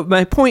 But so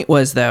my point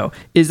was, though,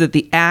 is that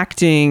the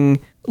acting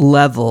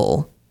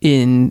level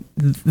in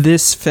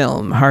this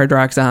film, Hard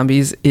Rock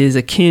Zombies, is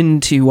akin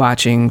to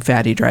watching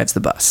Fatty Drives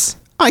the Bus.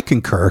 I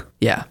concur.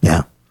 Yeah.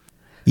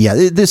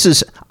 This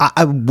is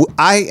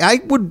I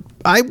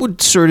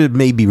would sort of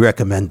maybe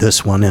recommend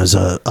this one as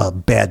a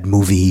bad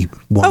movie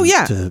one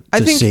to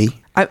see.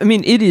 I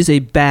mean, it is a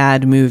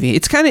bad movie.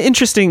 It's kind of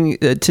interesting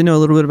to know a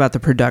little bit about the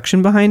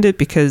production behind it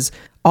because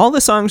all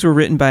the songs were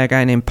written by a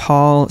guy named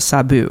Paul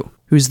Sabu,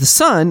 who's the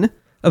son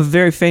of a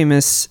very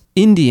famous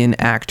Indian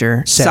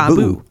actor,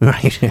 Sabu.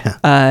 Right, yeah.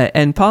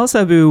 And Paul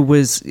Sabu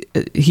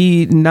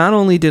he not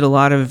only did a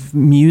lot of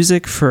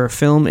music for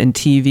film and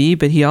TV,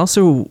 but he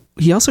also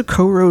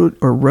co-wrote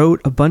or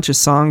wrote a bunch of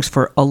songs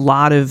for a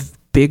lot of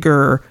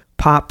bigger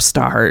pop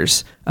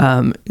stars.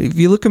 If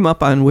you look him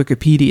up on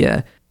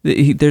Wikipedia,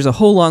 there's a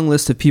whole long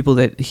list of people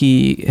that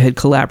he had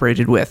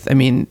collaborated with. I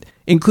mean,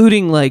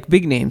 including like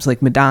big names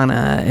like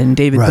Madonna and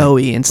David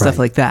Bowie and stuff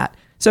like that.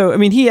 So, I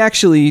mean, he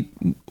actually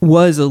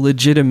was a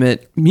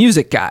legitimate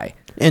music guy.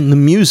 And the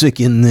music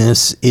in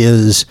this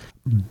is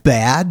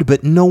bad,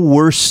 but no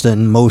worse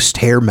than most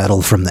hair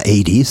metal from the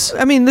 80s.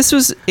 I mean, this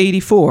was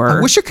 84.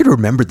 I wish I could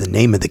remember the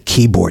name of the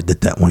keyboard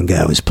that one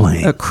guy was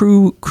playing.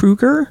 Kruger?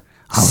 Crugar,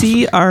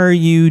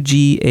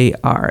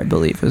 I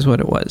believe, is what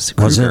it was.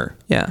 Kruger. Was it?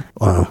 Yeah.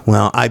 Well,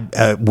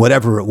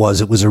 whatever it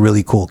was a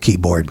really cool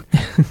keyboard.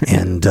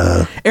 And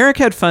Eric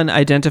had fun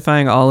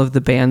identifying all of the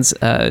band's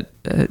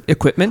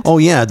equipment. Oh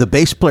yeah, the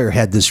bass player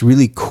had this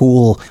really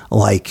cool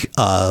like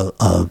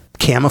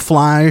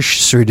camouflage,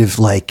 sort of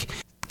like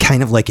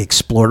kind of like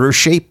Explorer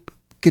shape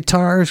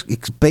guitar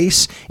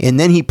bass, and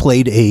then he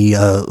played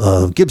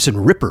a Gibson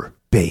Ripper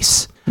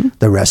bass.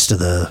 The rest of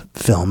the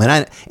film,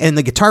 and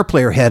the guitar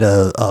player had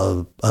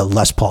a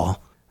Les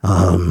Paul.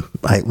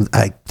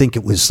 I think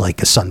it was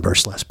like a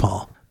Sunburst Les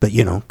Paul, but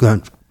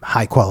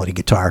high quality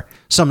guitar.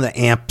 Some of the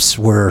amps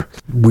were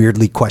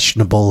weirdly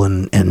questionable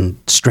and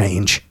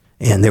strange,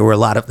 and there was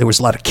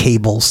a lot of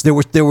cables. There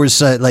was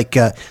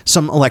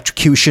some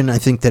electrocution, I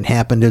think, that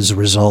happened as a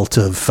result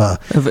of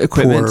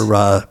equipment.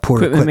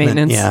 poor equipment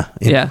maintenance.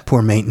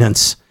 Poor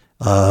maintenance.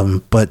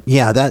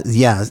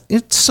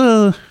 It's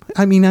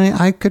I mean,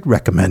 I could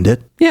recommend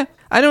it. Yeah,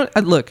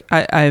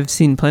 I've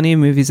seen plenty of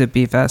movies at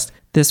B-Fest.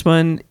 This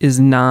one is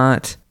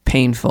not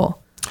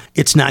painful.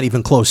 It's not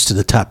even close to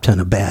the top 10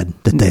 of bad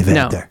that they've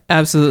had there.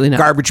 Absolutely not.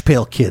 Garbage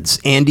Pail Kids,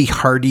 Andy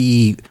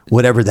Hardy,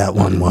 whatever that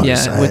one was.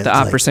 Yeah, with the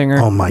opera singer.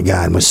 Oh my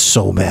God, it was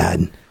so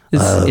bad.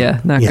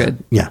 Not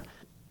good. Yeah.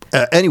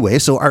 Anyway,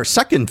 so our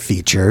second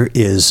feature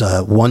is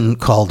one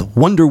called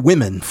Wonder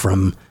Women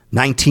from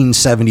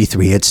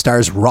 1973. It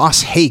stars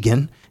Ross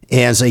Hagen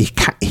as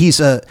he's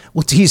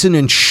an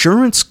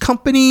insurance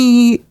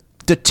company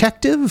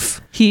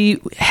detective.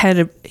 He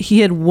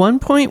had one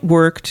point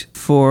worked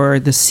for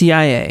the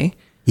CIA.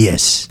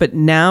 Yes. But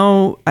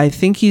now I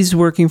think he's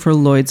working for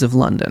Lloyd's of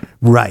London.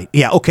 Right.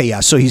 Yeah. Okay. Yeah.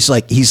 So he's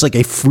like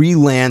a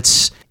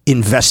freelance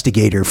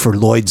investigator for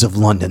Lloyd's of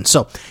London.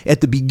 So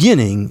at the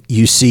beginning,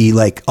 you see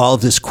like all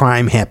of this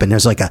crime happen.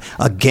 There's like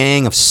a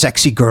gang of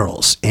sexy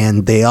girls,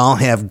 and they all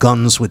have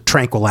guns with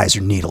tranquilizer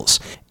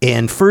needles.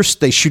 And first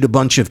they shoot a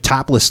bunch of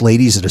topless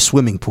ladies at a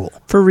swimming pool.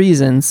 For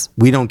reasons.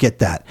 We don't get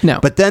that. No.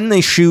 But then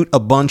they shoot a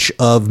bunch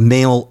of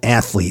male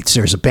athletes.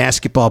 There's a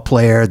basketball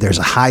player. There's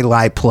a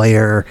high-lie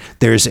player.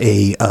 There's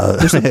a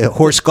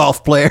horse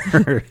golf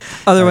player.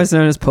 Otherwise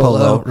known as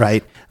polo.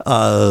 Right.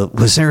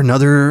 Was there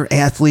another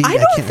athlete? I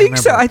don't think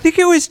so. I think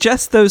it was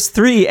just those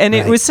three, and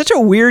it was such a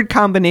weird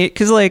combination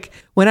because, like,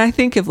 when I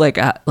think of like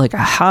a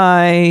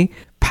high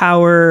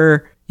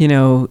power,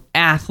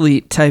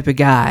 athlete type of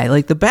guy,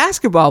 like the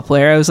basketball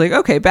player, I was like,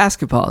 okay,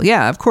 basketball,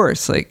 yeah, of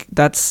course, like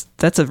that's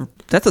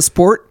a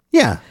sport.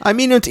 Yeah, I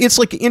mean, it's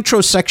like an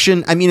intro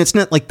section. I mean, it's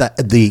not like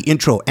the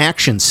intro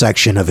action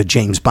section of a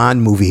James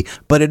Bond movie,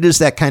 but it is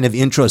that kind of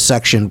intro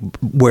section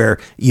where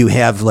you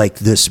have like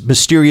this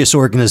mysterious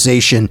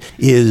organization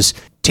is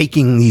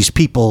taking these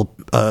people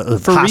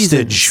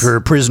hostage or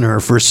prisoner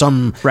for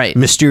some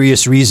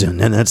mysterious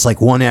reason. And it's like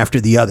one after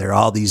the other.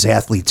 All these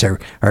athletes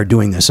are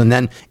doing this. And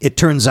then it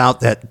turns out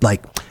that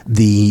like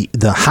the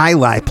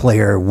highlight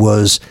player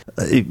was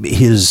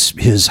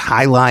his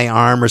highlight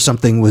arm or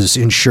something was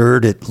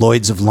insured at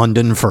Lloyd's of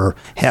London for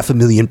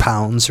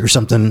 £500,000 or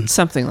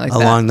something like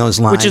along those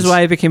lines. Which is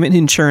why it became an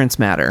insurance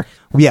matter.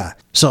 Yeah.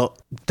 So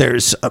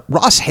there's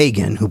Ross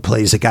Hagen, who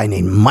plays a guy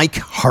named Mike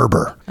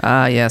Harbour.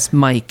 Ah, yes,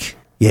 Mike.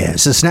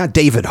 Yes, it's not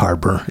David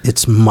Harbour.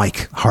 It's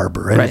Mike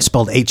Harbour, and it's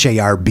spelled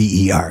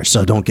Harber.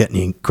 So don't get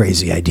any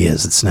crazy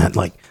ideas. It's not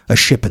like a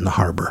ship in the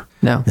harbor.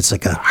 No, it's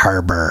like a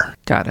harbor.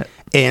 Got it.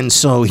 And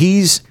so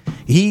he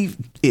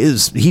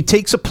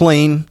takes a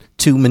plane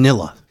to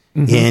Manila,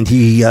 and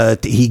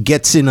he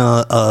gets in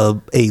a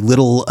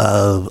little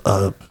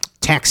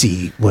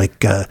taxi,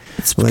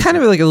 it's kind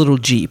of like a little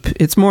Jeep.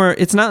 It's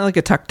not like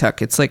a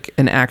tuk-tuk. It's like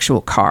an actual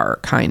car,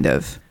 kind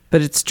of,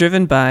 but it's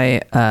driven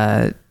by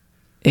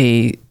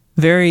a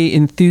very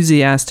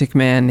enthusiastic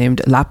man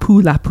named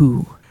Lapu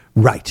Lapu.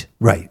 Right.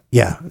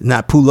 Yeah,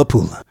 not Pula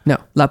Pula. No,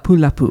 Lapu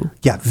Lapu.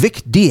 Yeah,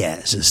 Vic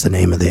Diaz is the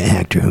name of the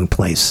actor who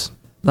plays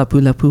Lapu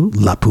Lapu.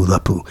 Lapu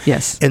Lapu.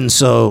 Yes. And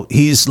so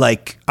he's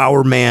like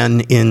our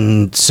man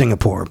in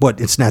Singapore.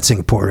 But it's not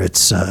Singapore.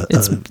 It's the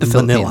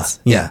Manila. Philippines.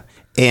 Yeah.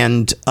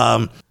 And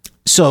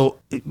so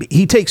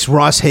he takes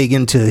Ross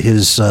Hagen to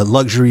his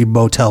luxury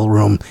motel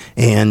room,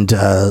 and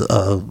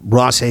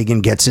Ross Hagen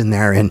gets in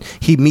there, and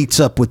he meets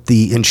up with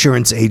the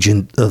insurance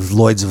agent of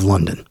Lloyd's of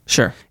London.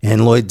 Sure.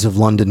 And Lloyd's of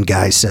London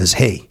guy says,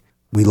 hey,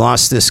 we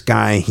lost this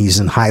guy. He's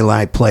an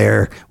highlight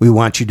player. We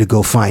want you to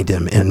go find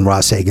him. And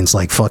Ross Hagen's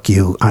like, fuck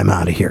you. I'm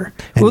out of here.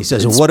 And he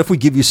says, well, what if we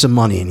give you some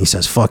money? And he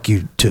says, fuck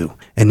you too.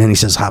 And then he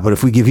says, how about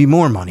if we give you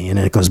more money? And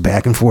then it goes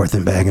back and forth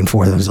and back and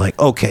forth. And he's like,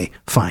 okay,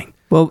 fine.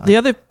 Well, the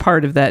other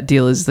part of that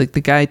deal is like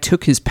the guy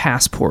took his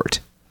passport.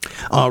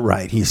 All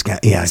right, he's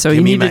got So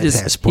he needed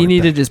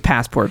his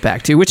passport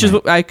back too, which is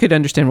what I could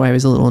understand why he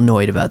was a little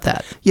annoyed about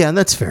that. Yeah,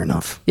 that's fair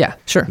enough. Yeah,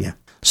 sure. Yeah.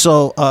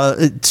 So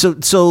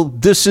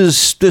this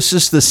is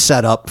the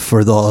setup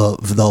for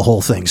the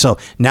whole thing. So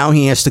now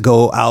he has to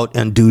go out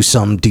and do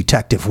some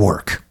detective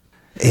work,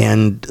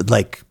 and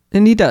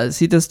he does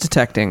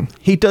detecting.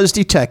 He does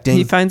detecting.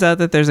 He finds out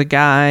that there's a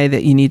guy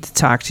that you need to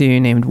talk to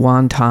named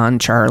Wonton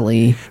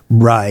Charlie.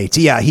 Right.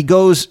 Yeah. He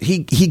goes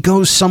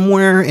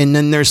somewhere, and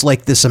then there's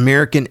like this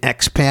American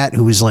expat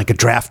who is like a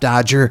draft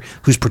dodger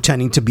who's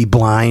pretending to be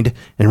blind,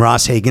 and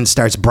Ross Hagen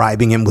starts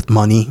bribing him with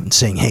money and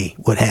saying, "Hey,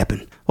 what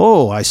happened?"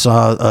 Oh, I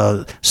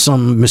saw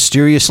some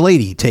mysterious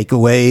lady take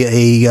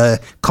away a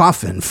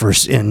coffin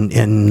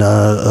in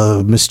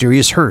a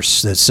mysterious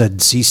hearse that said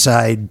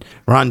Seaside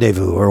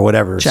Rendezvous or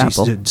whatever.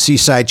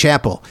 Seaside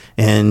Chapel.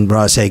 And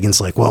Ross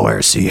Hagen's like, well,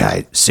 where's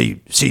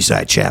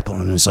Seaside Chapel?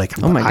 And it's like,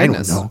 oh my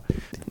goodness. I don't know.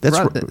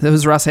 That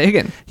was Ross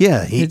Hagen.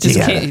 Yeah. He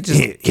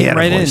had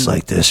a voice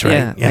like this,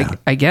 right? Yeah.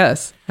 I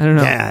guess. I don't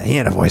know. Yeah, he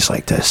had a voice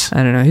like this.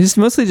 I don't know. He's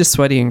mostly just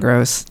sweaty and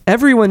gross.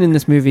 Everyone in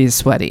this movie is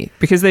sweaty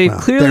because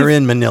they're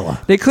in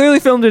Manila. They clearly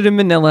filmed it in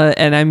Manila,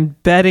 and I'm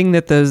betting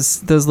that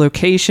those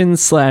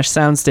locations /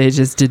 sound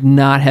stages did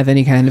not have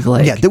any kind of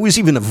like. Yeah, there was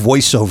even a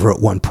voiceover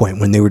at one point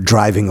when they were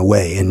driving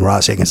away, and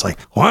Ross Hagen's like,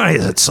 "Why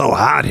is it so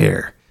hot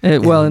here?"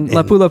 And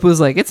Lapu Lapu's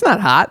like, "It's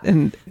not hot,"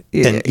 and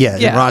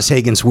Ross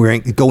Hagen's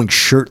going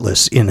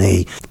shirtless in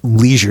a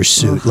leisure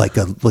suit, like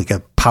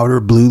a powder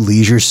blue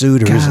leisure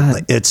suit,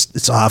 or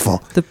it's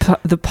awful. The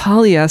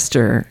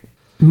polyester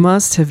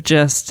must have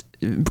just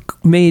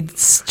made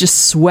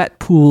just sweat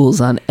pools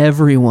on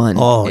everyone.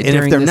 Oh, and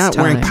if they're not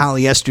wearing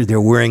polyester,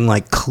 they're wearing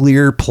like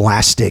clear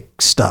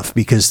plastic stuff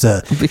because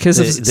the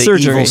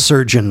surgery. Evil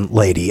surgeon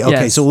lady.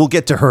 Okay, so we'll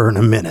get to her in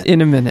a minute.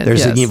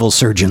 There's an evil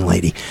surgeon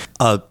lady.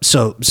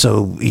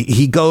 So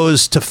he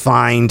goes to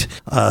find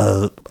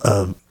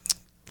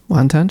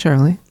Wonton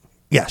Charlie.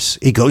 Yes,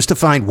 he goes to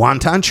find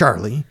Wonton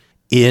Charlie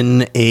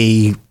in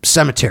a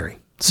cemetery.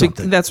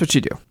 That's what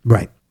you do,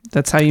 right?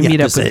 That's how you meet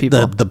up with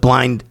people. The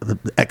blind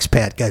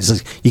expat guy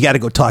says, you got to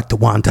go talk to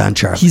Wonton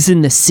Charlie. He's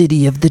in the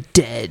city of the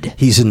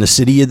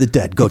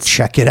dead. Go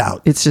check it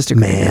out. It's just a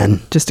graveyard.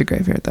 Just a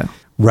graveyard, though.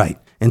 Right.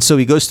 And so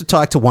he goes to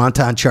talk to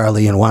Wonton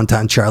Charlie, and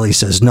Wonton Charlie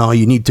says, no,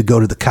 you need to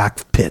go to the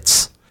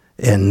cockpits.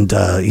 And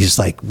he's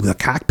like, the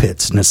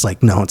cockpits? And it's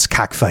like, no, it's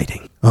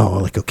cockfighting. Oh,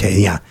 like,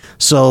 okay, yeah.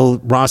 So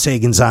Ross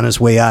Hagen's on his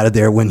way out of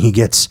there when he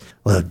gets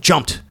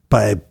jumped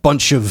by a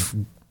bunch of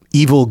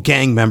evil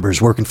gang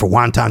members working for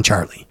Wonton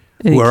Charlie.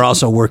 who are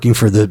also working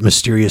for the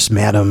mysterious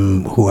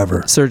Madam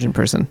whoever. Surgeon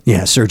person.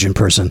 Yeah, surgeon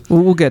person.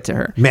 We'll get to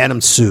her.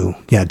 Madam Sue.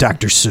 Yeah,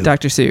 Dr. Sue.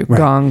 Dr. Sue. Right.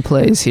 Gong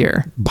plays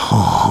here.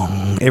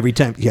 Bong. Every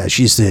time. Yeah,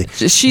 she's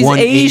one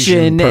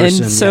Asian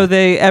person, and so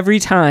every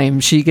time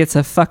she gets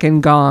a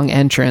fucking gong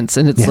entrance,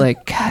 and it's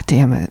like, God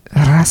damn it,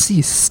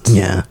 racist.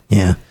 Yeah,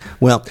 yeah.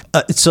 Well,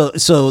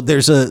 so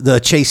there's the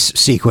chase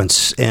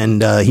sequence,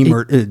 and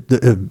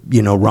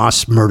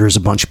Ross murders a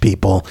bunch of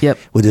people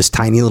with his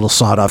tiny little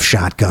sawed-off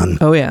shotgun.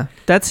 Oh, yeah.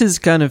 That's his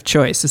gun of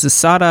choice. It's a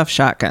sawed-off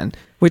shotgun,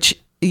 which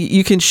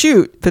you can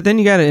shoot, but then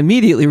you got to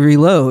immediately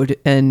reload.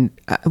 And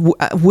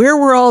where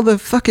were all the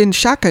fucking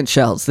shotgun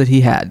shells that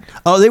he had?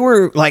 Oh, they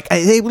were like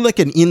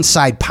an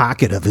inside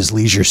pocket of his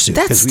leisure suit,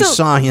 because we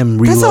saw him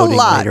reloading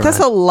later. That's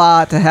a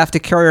lot to have to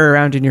carry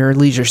around in your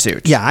leisure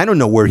suit. Yeah, I don't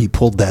know where he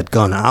pulled that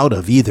gun out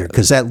of either,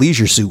 because that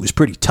leisure suit was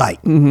pretty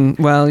tight.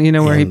 Mm-hmm. Well, you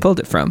know where he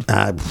pulled it from.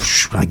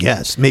 I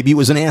guess maybe it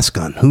was an ass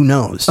gun. Who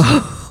knows?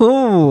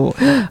 It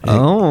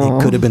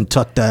could have been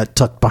tucked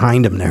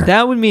behind him there.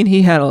 That would mean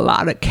he had a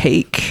lot of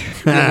cake.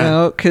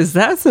 Because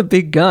that's a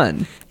big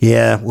gun.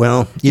 Yeah,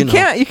 well, you know.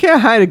 You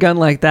can't hide a gun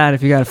like that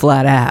if you got a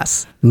flat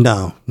ass.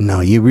 No,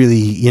 you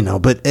really,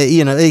 but,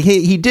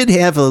 he did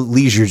have a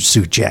leisure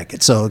suit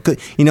jacket. So,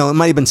 it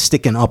might have been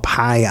sticking up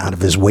high out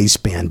of his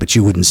waistband, but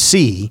you wouldn't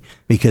see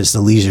because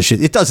the leisure suit,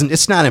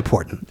 it's not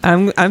important.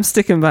 I'm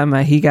sticking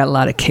by he got a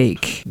lot of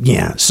cake.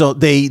 Yeah, so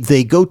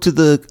they go to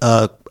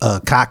the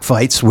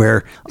cockfights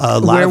where a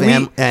lot of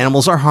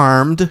animals are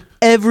harmed.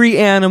 Every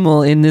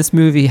animal in this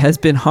movie has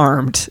been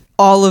harmed.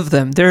 All of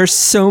them. There are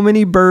so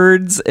many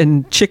birds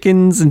and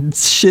chickens and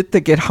shit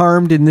that get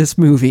harmed in this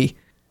movie.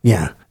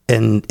 Yeah.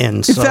 In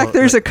fact,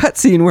 there's a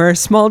cutscene where a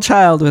small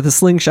child with a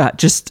slingshot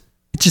just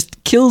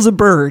kills a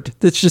bird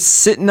that's just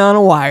sitting on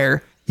a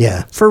wire.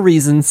 Yeah. For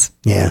reasons.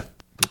 Yeah.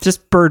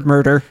 Just bird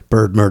murder.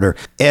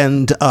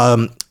 And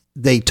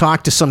they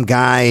talked to some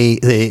guy.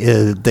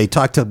 They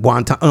talked to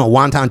Wonton. Oh, no,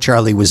 Wonton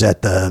Charlie was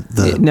at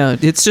the. No,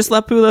 it's just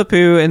Lapu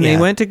Lapu, and they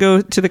went to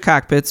go to the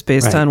cockpits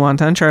based on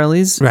Wonton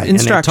Charlie's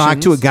instructions. And they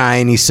talked to a guy,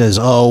 and he says,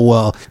 "Oh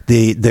well,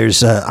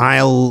 there's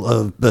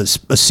a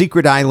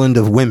secret island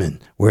of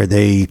women where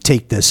they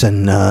take this,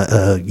 and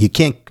you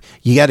can't."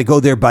 You got to go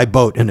there by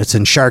boat, and it's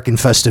in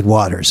shark-infested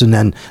waters. And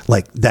then,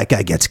 that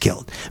guy gets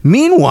killed.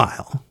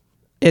 Meanwhile,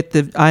 at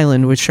the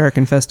island with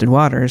shark-infested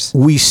waters,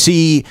 we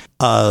see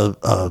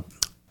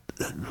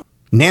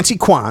Nancy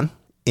Kwan,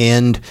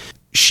 and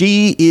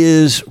she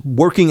is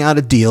working out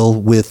a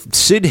deal with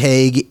Sid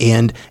Haig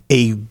and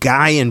a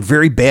guy in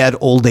very bad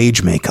old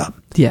age makeup.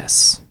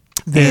 Yes,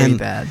 very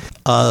bad.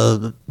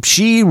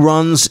 She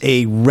runs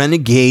a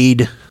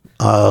renegade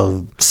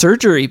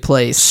surgery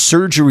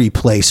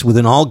place with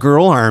an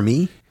all-girl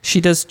army. She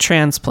does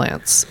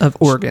transplants of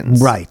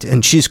organs. Right,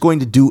 and she's going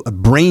to do a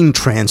brain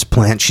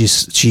transplant.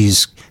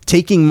 She's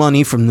taking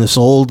money from this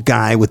old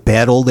guy with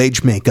bad old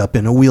age makeup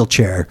in a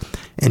wheelchair,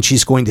 and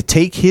she's going to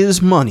take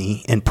his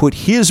money and put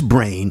his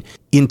brain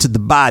into the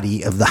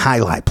body of the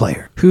highlight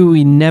player, who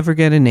we never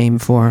get a name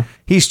for.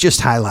 He's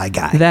just highlight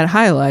guy. That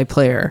highlight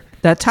player,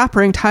 that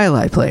top-ranked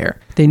highlight player.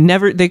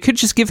 They could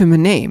just give him a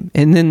name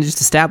and then just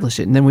establish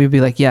it, and then we'd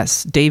be like,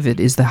 yes, David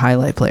is the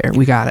highlight player.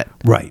 We got it.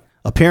 Right.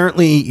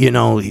 Apparently,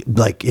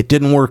 it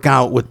didn't work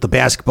out with the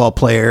basketball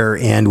player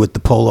and with the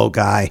polo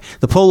guy.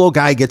 The polo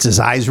guy gets his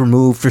eyes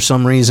removed for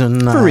some reason.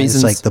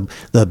 Reasons. It's like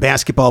the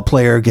basketball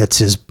player gets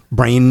his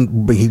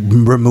brain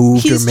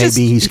removed, or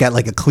maybe he's got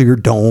like a clear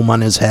dome on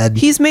his head.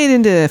 He's made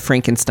into a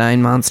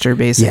Frankenstein monster,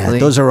 basically. Yeah,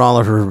 those are all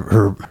of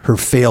her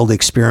failed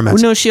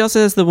experiments. Well, no, she also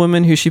has the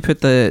woman who she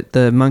put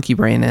the monkey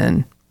brain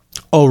in.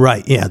 Oh,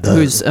 right, yeah.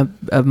 Who's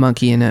a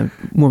monkey in a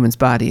woman's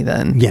body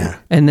then. Yeah.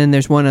 And then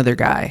there's one other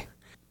guy.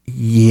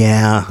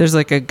 Yeah. There's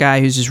like a guy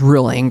who's just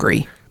real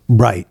angry.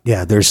 Right.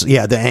 Yeah. There's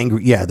the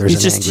angry. Yeah.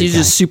 He's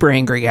just super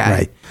angry guy.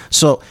 Right.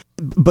 So,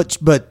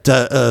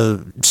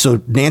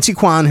 so Nancy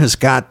Kwan has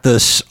got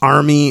this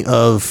army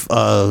of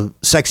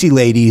sexy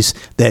ladies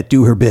that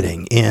do her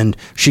bidding, and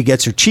she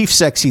gets her chief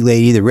sexy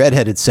lady, the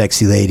redheaded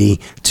sexy lady,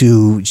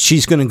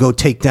 she's going to go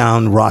take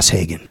down Ross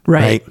Hagen.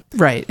 Right.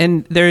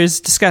 And there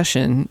is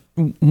discussion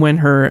when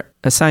her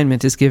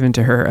assignment is given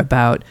to her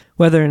about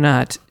whether or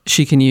not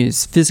she can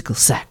use physical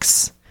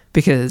sex,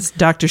 because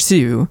Dr.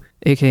 Sue,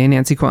 aka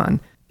Nancy Kwan,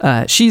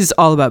 she's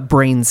all about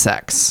brain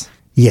sex.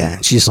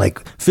 Yeah, she's like,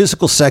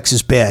 physical sex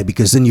is bad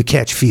because then you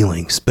catch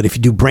feelings, but if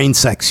you do brain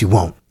sex, you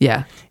won't.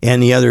 Yeah.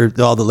 And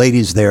all the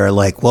ladies there are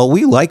like, well,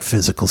 we like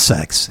physical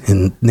sex.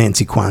 And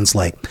Nancy Kwan's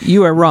like,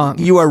 you are wrong.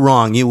 You are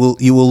wrong. You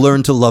will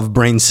learn to love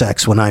brain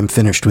sex when I'm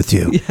finished with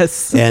you.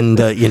 Yes. And,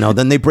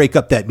 then they break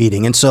up that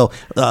meeting. And so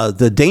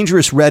the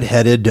dangerous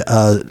redheaded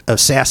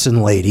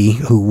assassin lady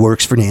who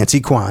works for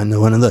Nancy Kwan,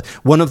 one of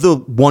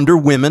the Wonder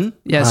Women.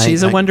 Yes,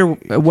 she's a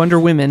Wonder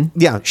Woman.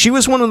 Yeah, she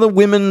was one of the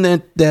women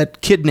that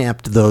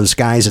kidnapped those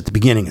guys at the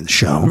beginning of the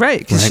show. Right,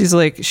 because she's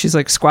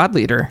like squad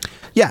leader.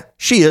 Yeah,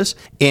 she is.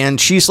 And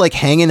she's she's like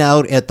hanging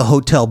out at the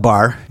hotel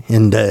bar,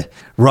 and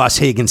Ross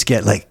Hagen's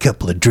got like a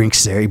couple of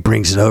drinks there. He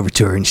brings it over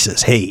to her and she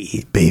says,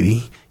 "Hey,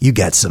 baby, you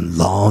got some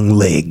long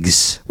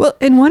legs." Well,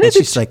 and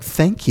she's like,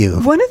 "Thank you."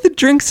 One of the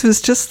drinks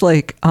was just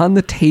like on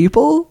the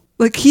table.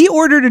 Like he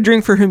ordered a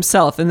drink for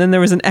himself, and then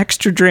there was an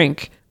extra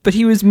drink. But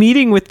he was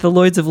meeting with the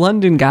Lloyd's of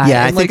London guy.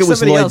 Yeah, I think it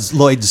was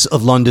Lloyd's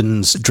of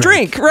London's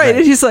drink. Right.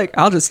 And he's like,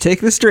 "I'll just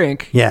take this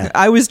drink." Yeah.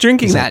 I was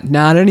drinking that.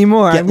 Not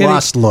anymore. Get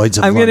lost, Lloyd's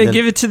of London. I'm going to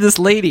give it to this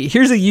lady.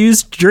 Here's a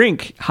used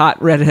drink,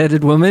 hot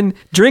red-headed woman.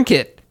 Drink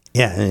it.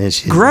 Yeah.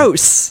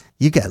 Gross.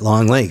 You got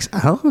long legs.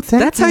 Oh,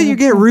 that's how you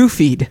get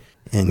roofied.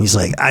 And he's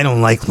like, "I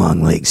don't like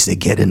long legs. They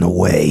get in the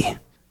way."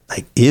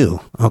 Like, ew.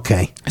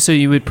 Okay. So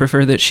you would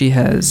prefer that she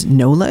has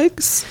no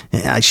legs?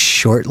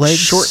 Short legs?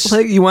 Short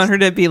leg? You want her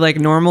to be like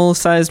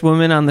normal-sized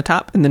woman on the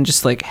top and then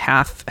just like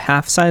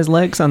half-size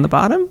legs on the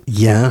bottom?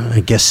 Yeah, I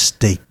guess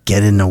they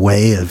get in the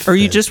way of... Or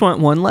you just want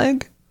one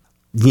leg?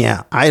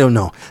 Yeah, I don't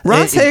know.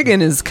 Ross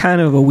Hagen is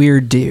kind of a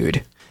weird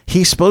dude.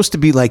 He's supposed to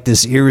be like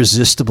this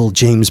irresistible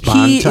James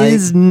Bond type. He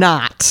is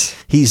not.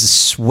 He's a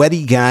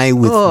sweaty guy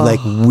with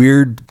like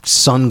weird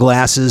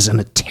sunglasses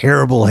and a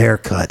terrible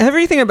haircut.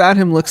 Everything about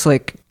him looks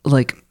like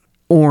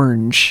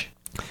orange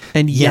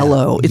and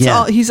yellow.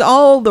 He's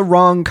all the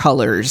wrong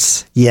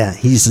colors. Yeah,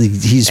 he's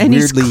and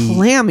weirdly he's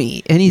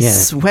clammy and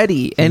he's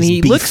sweaty and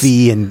he's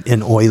beefy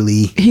and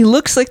oily. He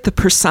looks like the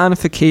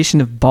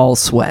personification of ball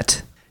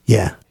sweat.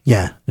 Yeah.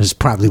 That's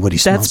probably what he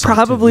smells like. That's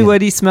probably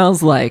what he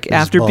smells like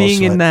after being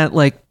sweat. In that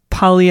like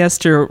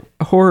polyester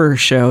horror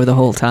show the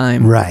whole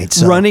time. Right.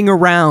 So, running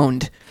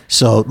around.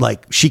 So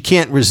like she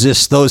can't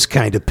resist those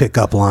kind of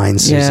pickup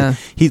lines. Yeah.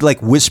 He like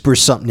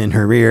whispers something in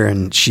her ear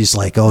and she's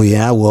like, "Oh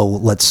yeah,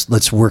 well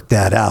let's work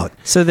that out."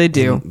 So they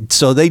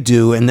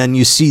do. And then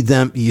you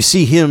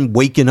see him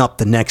waking up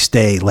the next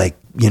day, like,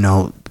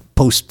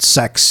 post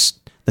sex.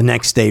 The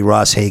next day,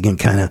 Ross Hagen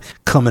kind of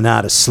coming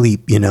out of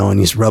sleep, and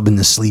he's rubbing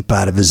the sleep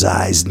out of his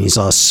eyes, and he's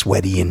all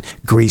sweaty and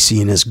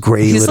greasy in his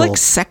gray he's little... like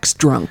sex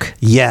drunk.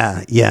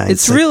 Yeah.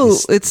 It's real.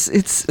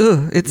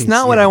 It's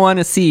not what I want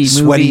to see.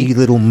 Sweaty movie.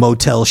 little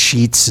motel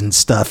sheets and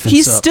stuff. And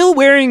he's still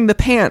wearing the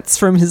pants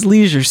from his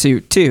leisure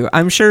suit too.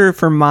 I'm sure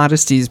for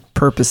modesty's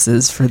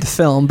purposes for the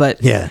film,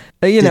 but yeah.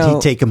 Did he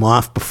take him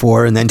off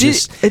before and then did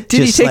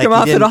he take him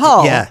off at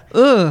all? Yeah.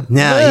 No,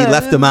 he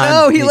left them on.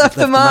 No, he left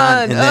them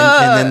on.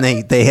 And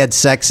then they had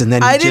sex and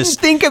then I didn't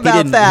think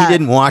about that. He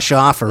didn't wash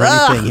off or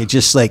anything. He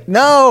just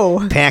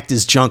packed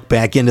his junk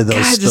back into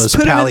those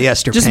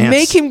polyester pants. Just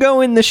make him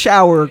go in the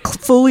shower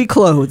fully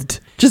clothed.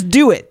 Just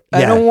do it.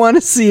 I don't want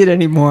to see it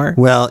anymore.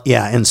 Well,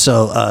 yeah, and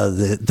so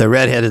the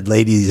redheaded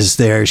lady is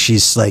there.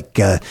 She's like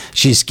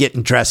she's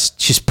getting dressed.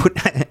 She's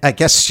I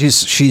guess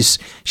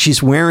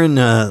she's wearing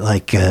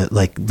like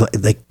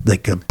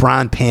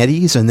brown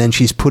panties, and then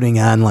she's putting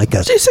on like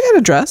a. She's got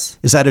a dress.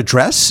 Is that a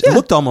dress? Yeah. It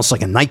looked almost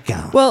like a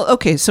nightgown. Well,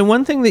 okay. So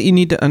one thing that you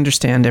need to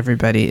understand,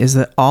 everybody, is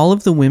that all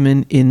of the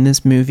women in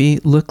this movie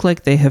look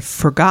like they have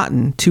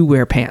forgotten to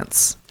wear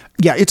pants.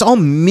 Yeah, it's all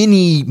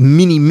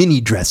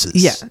mini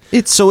dresses. Yeah,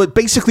 so it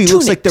basically tunics.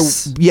 Looks like they're.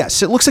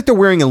 It looks like they're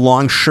wearing a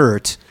long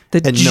shirt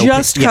that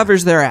just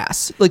covers their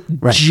ass,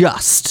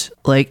 just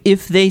like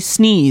if they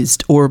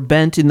sneezed or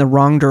bent in the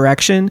wrong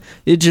direction,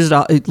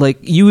 like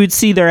you would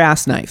see their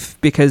ass knife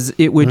because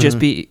it would just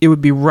be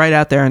right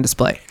out there on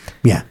display.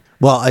 Yeah.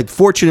 Well,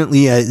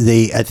 fortunately,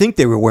 I think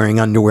they were wearing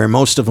underwear.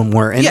 Most of them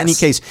were. In any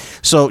case,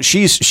 so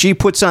she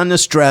puts on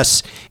this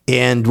dress,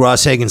 and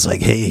Ross Hagen's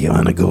like, "Hey, you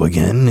want to go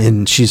again?"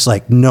 And she's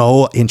like,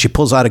 "No," and she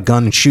pulls out a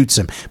gun and shoots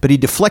him. But he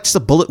deflects the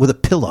bullet with a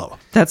pillow.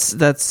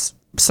 That's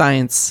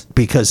science.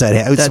 Because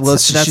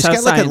she's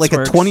got like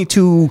a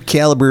 22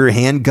 caliber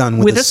handgun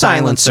with a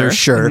silencer,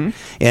 sure.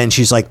 And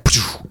she's like,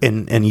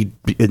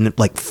 and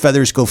like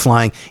feathers go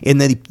flying,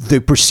 and then they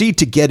proceed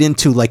to get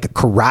into like a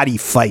karate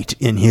fight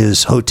in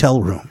his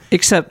hotel room.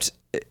 Except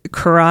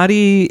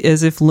karate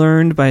as if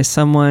learned by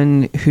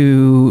someone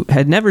who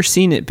had never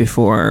seen it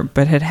before,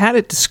 but had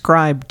it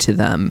described to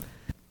them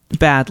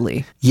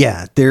badly.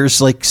 Yeah,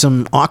 there's like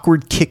some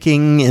awkward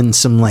kicking and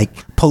some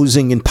like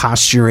posing and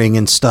posturing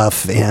and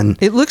stuff, and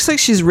it looks like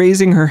she's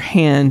raising her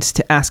hand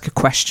to ask a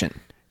question.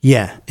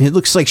 Yeah, it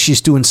looks like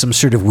she's doing some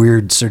sort of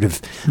weird sort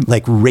of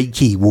like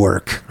Reiki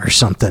work or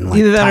something, like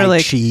either that Tai or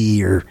like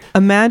Chi or...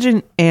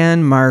 Imagine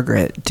Anne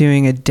Margaret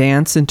doing a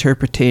dance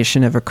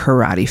interpretation of a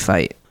karate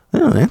fight.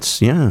 Oh,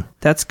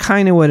 that's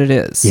kind of what it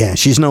is. Yeah,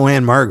 she's no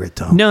Anne Margaret,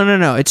 though.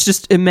 No. It's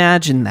just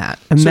imagine that.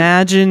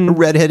 Imagine a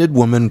redheaded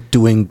woman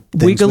doing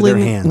things with her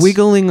hands.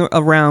 Wiggling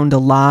around a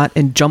lot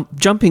and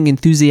jumping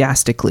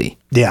enthusiastically.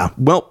 Yeah.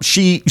 Well,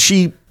 she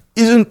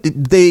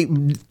isn't...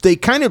 They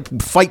kind of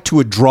fight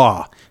to a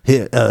draw.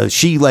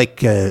 She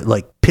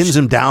pins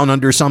him down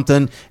under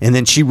something, and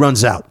then she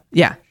runs out.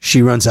 Yeah.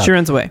 She runs out.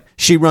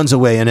 She runs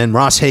away. And then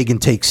Ross Hagen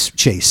takes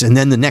chase. And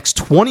then the next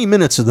 20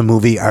 minutes of the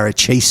movie are a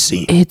chase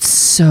scene. It's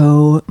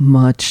so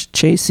much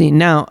chase scene.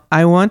 Now,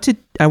 I want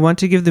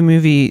to give the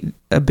movie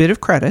a bit of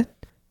credit.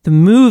 The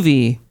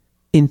movie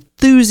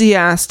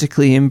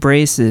enthusiastically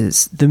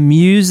embraces the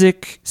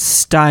music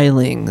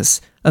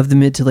stylings of the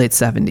mid to late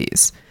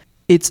 70s.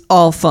 it's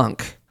all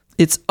funk.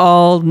 It's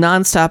all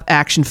nonstop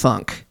action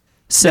funk.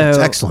 So it's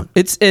excellent.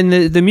 And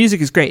the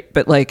music is great,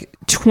 but like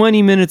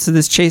 20 minutes of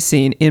this chase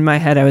scene in my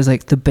head, I was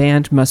like, the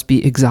band must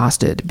be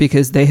exhausted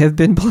because they have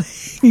been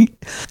playing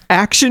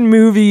action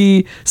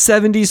movie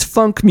 70s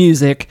funk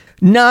music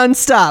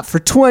nonstop for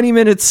 20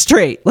 minutes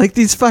straight. Like,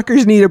 these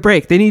fuckers need a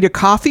break. They need a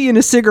coffee and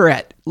a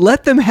cigarette.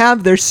 Let them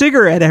have their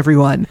cigarette,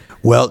 everyone.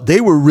 Well, they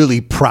were really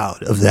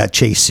proud of that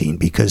chase scene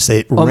because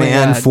it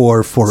ran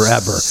for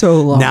forever. So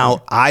long.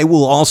 Now, I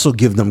will also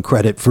give them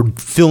credit for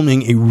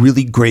filming a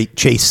really great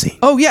chase scene.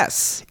 Oh,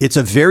 yes. It's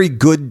a very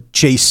good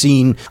chase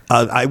scene.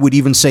 I would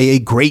even say a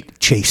great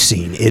chase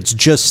scene. It's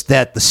just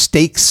that the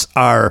stakes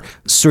are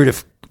sort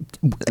of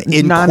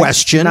in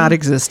question.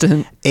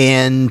 Non-existent.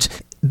 And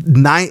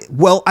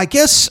I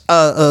guess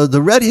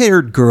the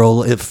red-haired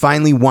girl, it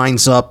finally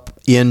winds up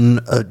in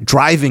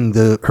driving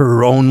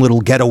her own little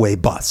getaway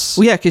bus.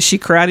 Well, yeah, because she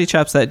karate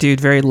chops that dude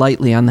very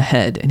lightly on the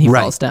head, and he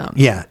falls down.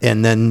 Yeah,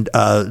 and then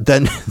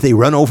they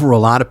run over a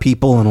lot of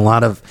people, and a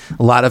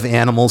lot of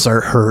animals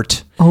are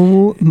hurt.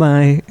 Oh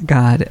my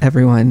God,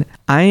 everyone!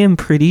 I am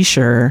pretty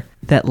sure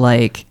that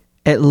like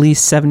at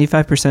least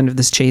 75% of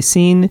this chase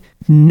scene,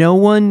 no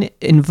one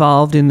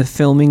involved in the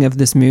filming of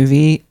this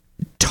movie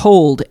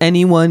told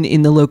anyone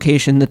in the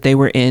location that they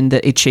were in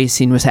that a chase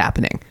scene was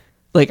happening.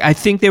 Like, I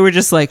think they were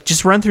just like,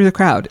 just run through the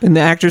crowd. And the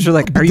actors were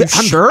like, are you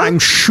sure? I'm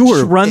sure.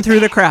 Just run through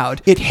the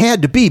crowd. It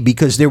had to be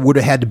because there would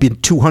have had to be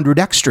 200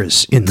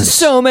 extras in this.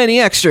 So many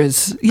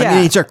extras. Yeah. I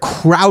mean, these are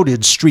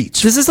crowded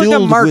streets. This is like a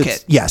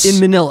market in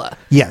Manila.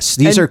 Yes.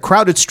 These are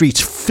crowded streets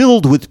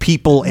filled with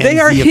people and they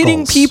are vehicles.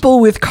 Hitting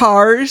people with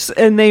cars,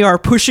 and they are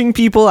pushing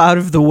people out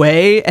of the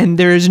way, and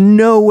there is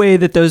no way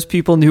that those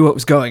people knew what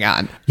was going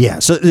on. Yeah.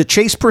 So the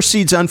chase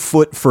proceeds on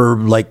foot for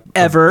like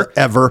ever.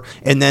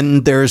 And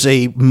then there's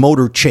a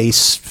motor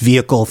chase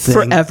vehicle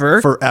thing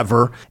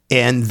forever.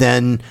 And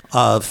then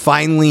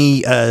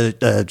finally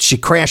she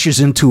crashes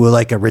into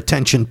a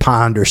retention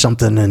pond or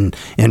something,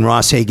 and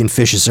Ross Hagen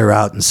fishes her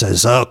out and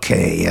says,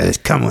 okay,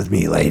 come with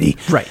me, lady.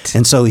 Right.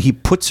 And so he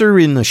puts her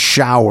in the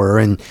shower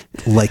and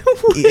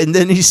and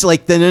then he's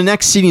like, then the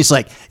next scene he's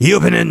like,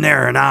 you've been in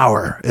there an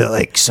hour,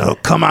 so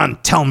come on,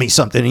 tell me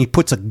something. And he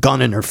puts a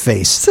gun in her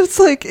face. So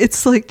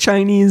it's like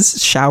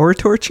Chinese shower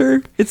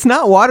torture. It's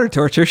not water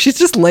torture. She's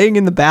just laying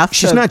in the bathtub.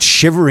 She's not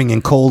shivering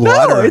in cold water.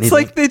 No, it's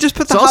like they just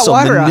put the hot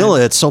water on.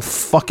 Manila, it's so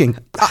fucking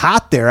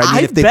hot there. I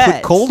mean, if they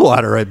put cold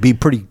water, it'd be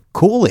pretty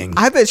cooling.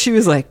 I bet she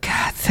was like,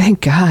 God, thank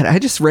God, I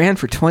just ran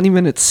for 20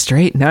 minutes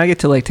straight. Now I get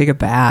to take a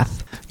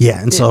bath.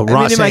 Yeah, and so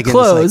Ross in my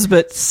clothes,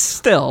 but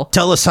still.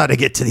 Tell us how to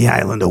get to the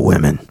island of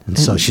women. And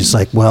so she's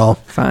like, well,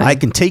 fine. I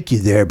can take you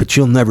there, but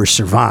you'll never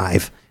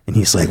survive. And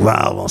he's like,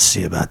 well, we'll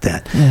see about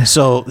that. Yeah.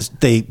 So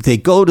they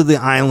go to the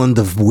island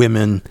of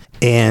women,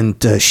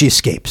 and she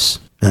escapes.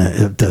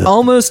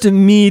 Almost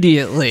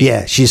immediately.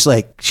 Yeah, she's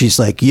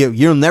like,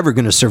 you're never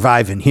going to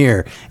survive in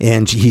here.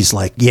 And he's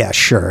like, yeah,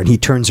 sure. And he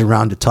turns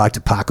around to talk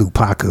to Paku.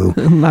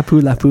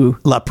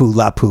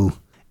 Lapu.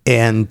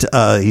 And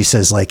he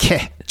says like,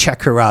 hey,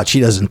 check her out.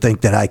 She doesn't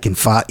think that I can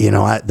fight,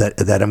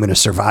 that I'm going to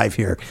survive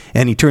here.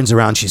 And he turns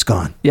around, she's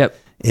gone. Yep.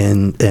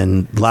 And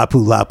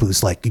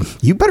Lapu's like,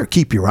 you better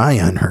keep your eye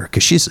on her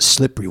because she's a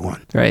slippery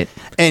one. Right.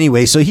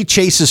 Anyway, so he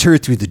chases her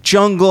through the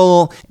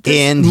jungle,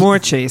 and more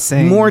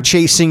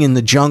chasing in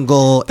the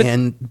jungle,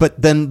 but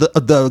then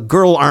the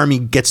girl army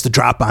gets the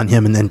drop on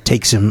him and then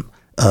takes him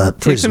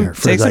prisoner.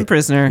 Takes him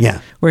prisoner. Yeah.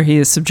 Where he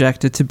is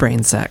subjected to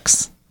brain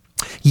sex.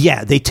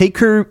 Yeah, they take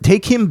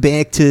him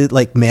back to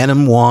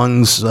Madame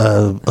Wong's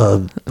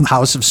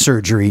house of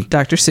surgery.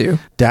 Dr.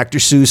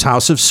 Sue's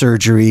house of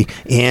surgery,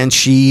 and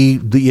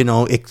she's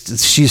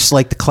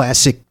like the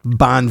classic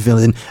Bond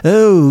villain.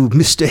 Oh,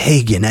 Mr.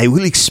 Hagen, I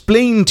will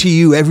explain to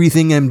you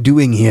everything I'm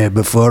doing here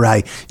before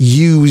I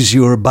use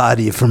your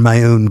body for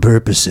my own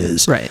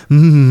purposes. Right.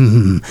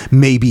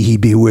 Maybe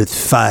he'd be worth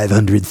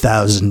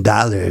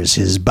 $500,000,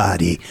 his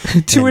body.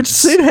 To which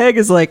Sid Haig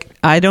is like,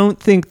 I don't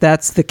think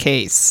that's the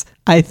case.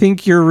 I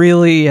think you're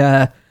really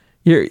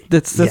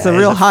that's a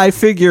real high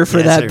figure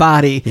for that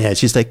body. Yeah,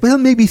 she's like, well,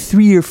 maybe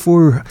 300,000 or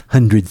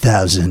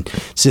 400,000.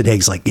 Sid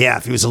Haig's like, yeah,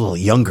 if he was a little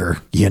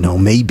younger,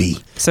 maybe.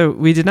 So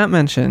we did not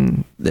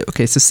mention that.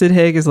 Okay, so Sid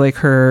Haig is like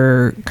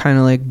her kind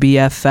of like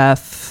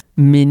BFF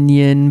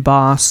minion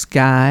boss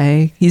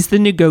guy. He's the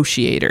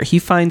negotiator. He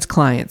finds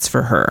clients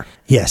for her.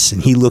 Yes,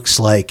 and he looks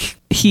like...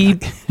 He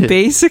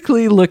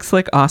basically looks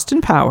like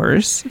Austin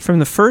Powers from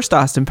the first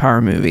Austin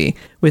Power movie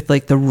with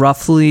the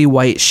roughly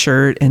white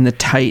shirt and the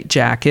tight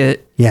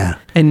jacket. Yeah.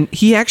 And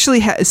he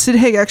actually Sid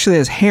Haig actually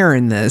has hair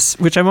in this,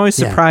 which I'm always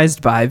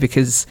surprised by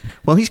because...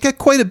 Well, he's got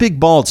quite a big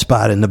bald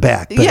spot in the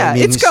back. But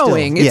it's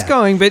going,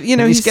 but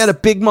he's got a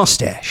big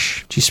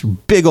mustache. Just a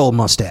big old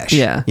mustache.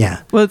 Yeah.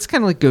 Yeah. Well, it's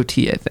kind of like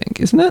goatee, I think,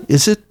 isn't it?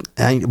 Is it?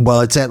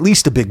 Well, it's at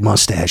least a big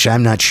mustache.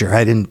 I'm not sure.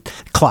 I didn't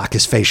clock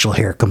his facial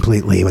hair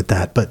completely with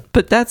that,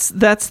 but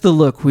that's the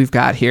look we've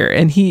got here.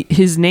 And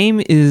his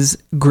name is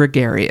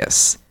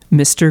Gregarious,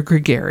 Mr.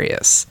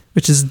 Gregarious,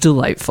 which is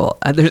delightful.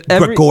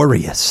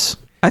 Gregorious.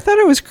 I thought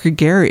it was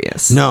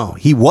gregarious. No,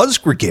 he was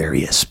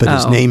gregarious, but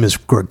his name is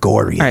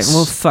Gregorius. All right,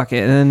 well, fuck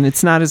it. And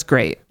it's not as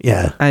great.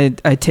 Yeah. I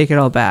take it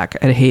all back.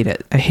 I hate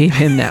it. I hate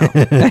him now.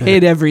 I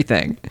hate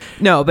everything.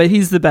 No, but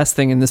he's the best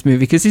thing in this movie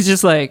because he's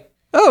just like,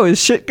 oh, is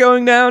shit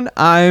going down?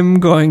 I'm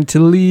going to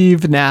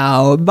leave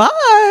now.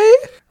 Bye.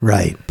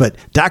 Right. But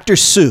Dr.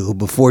 Sue,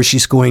 before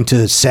she's going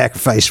to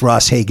sacrifice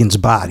Ross Hagen's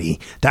body,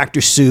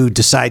 Dr. Sue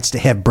decides to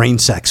have brain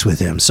sex with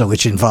him. So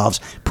which involves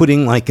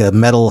putting like a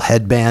metal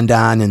headband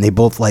on, and they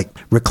both like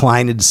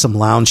recline into some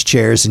lounge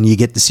chairs, and you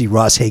get to see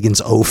Ross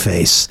Hagen's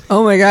O-face.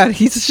 Oh my God.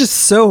 He's just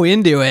so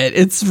into it.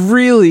 It's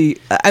really,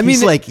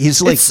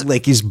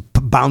 he's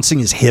bouncing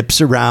his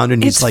hips around,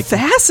 and he's like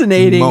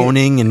fascinating,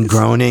 moaning and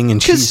groaning,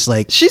 and she's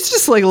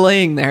just like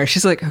laying there.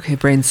 She's like, okay,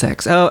 brain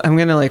sex. Oh, I'm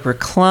going to like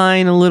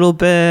recline a little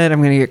bit. I'm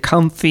going to get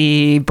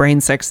comfy. Brain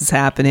sex is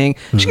happening.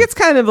 She gets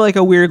kind of like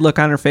a weird look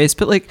on her face,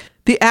 but like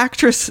the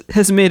actress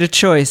has made a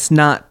choice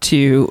not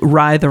to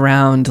writhe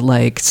around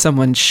like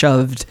someone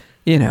shoved,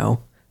 I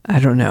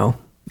don't know,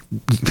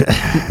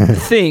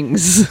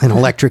 things. An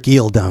electric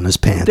eel down his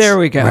pants. There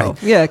we go.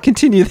 Right. Yeah,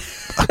 continue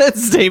that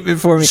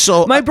statement for me.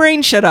 So my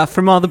brain shut off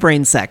from all the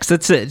brain sex.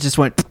 That's it. Just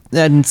went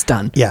and it's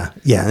done. Yeah.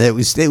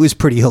 It was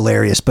pretty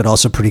hilarious, but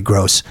also pretty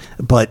gross.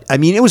 But I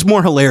mean, it was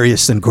more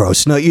hilarious than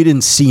gross. No, you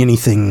didn't see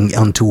anything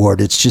untoward.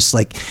 It's just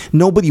like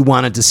nobody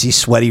wanted to see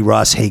sweaty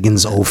Ross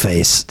Hagen's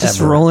O-face. Just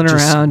rolling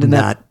around in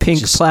that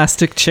pink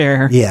plastic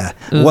chair. Yeah.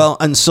 Ugh. Well,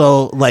 and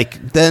so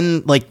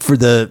then for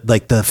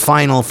the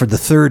final, for the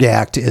third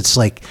act, it's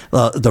like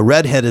the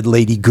redheaded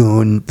lady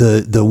goon,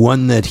 the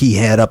one that he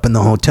had up in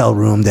the hotel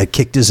room that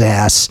kicked his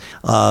ass.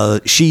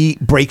 She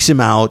breaks him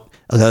out.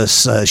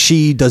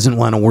 She doesn't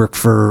want to work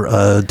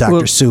for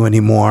Dr. Sue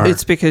anymore.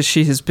 It's because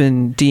she has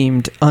been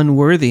deemed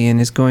unworthy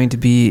and is going to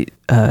be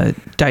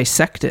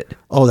dissected.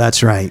 Oh,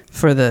 that's right.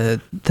 For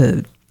the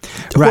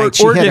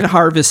right. organ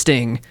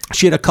harvesting.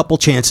 She had a couple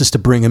chances to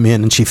bring him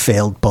in, and she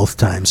failed both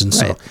times, and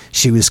so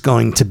she was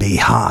going to be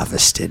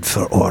harvested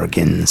for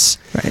organs.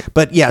 Right.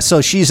 But yeah,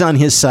 so she's on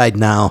his side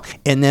now,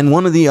 and then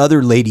one of the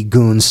other lady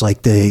goons,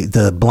 like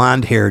the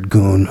blonde-haired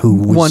goon, who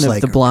was one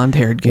of the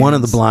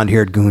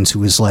blonde-haired goons, who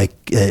was like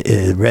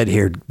a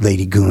red-haired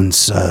lady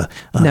goon's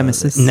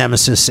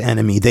nemesis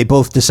enemy. They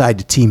both decide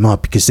to team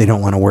up because they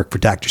don't want to work for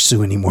Dr.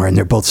 Sue anymore, and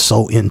they're both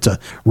so into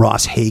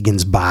Ross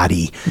Hagen's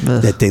body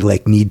that they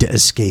like need to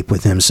escape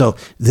with him. So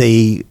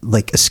they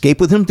like escape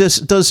with him. Does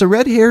the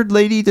red-haired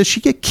lady, does she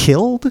get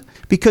killed?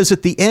 Because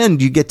at the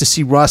end you get to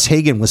see Ross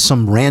Hagen with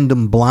some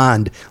random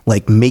blonde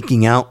like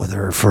making out with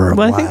her for a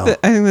while. I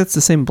think that's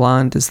the same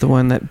blonde as the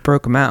one that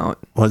broke him out.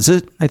 Was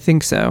it? I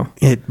think so.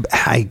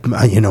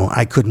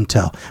 I couldn't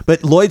tell.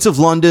 But Lloyd's of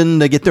London,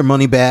 they get their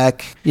money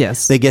back.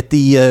 Yes. They get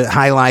the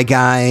High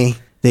guy.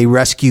 They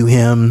rescue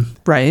him.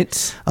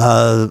 Right.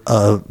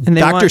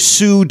 Dr.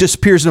 Sue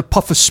disappears in a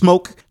puff of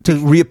smoke to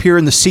reappear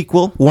in the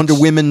sequel, Wonder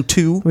Woman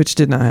 2. Which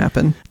did not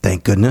happen.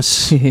 Thank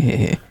goodness.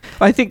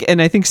 I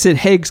think Sid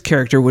Haig's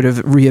character would have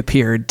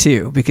reappeared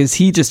too, because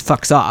he just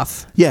fucks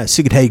off. Yeah,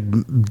 Sid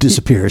Haig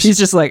disappears. He's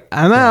just like,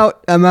 I'm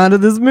out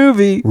of this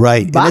movie.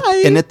 Right.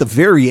 Bye. And at the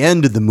very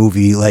end of the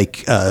movie,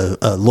 like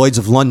Lloyd's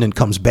of London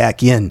comes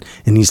back in,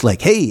 and he's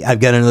like, hey, I've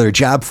got another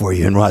job for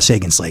you. And Ross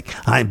Hagen's like,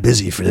 I'm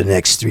busy for the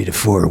next 3 to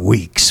 4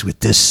 weeks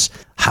with this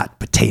hot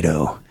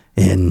potato.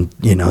 And,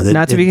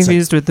 not to be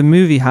confused with the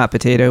movie Hot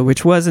Potato,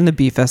 which was in the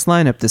B-Fest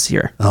lineup this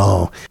year.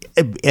 Oh,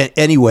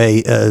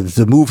 anyway,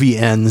 the movie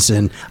ends,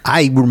 and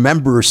I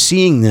remember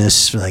seeing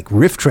this, like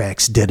Riff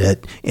Tracks did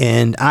it,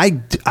 and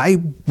I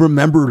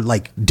remember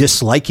like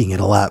disliking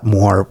it a lot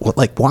more.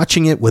 Like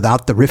watching it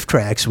without the Riff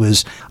Tracks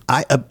was,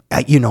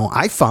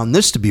 I found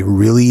this to be a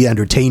really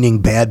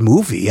entertaining bad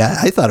movie.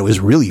 I thought it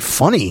was really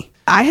funny.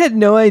 I had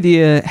no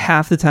idea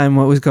half the time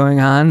what was going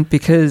on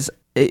because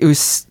it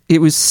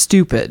was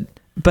stupid.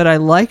 But I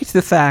liked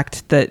the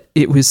fact that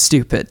it was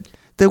stupid.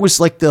 There was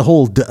like the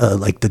whole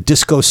like the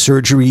disco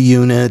surgery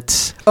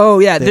unit. Oh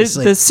yeah,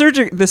 the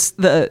surgery.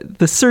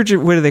 The surgery.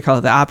 What do they call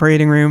it? The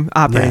operating room.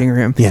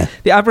 Room. Yeah.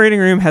 The operating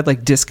room had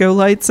like disco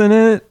lights in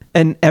it,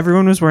 and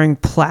everyone was wearing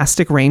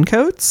plastic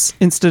raincoats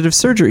instead of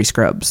surgery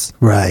scrubs.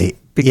 Right.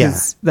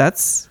 Because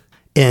that's.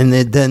 And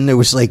then there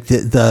was like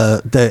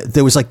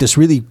there was like this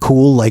really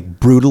cool like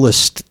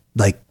brutalist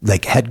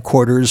like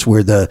headquarters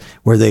where the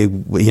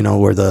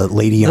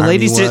lady army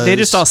ladies was. They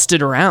just all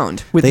stood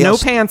around with no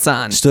pants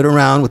on. Stood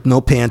around with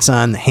no pants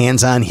on,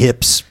 hands on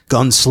hips,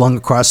 guns slung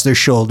across their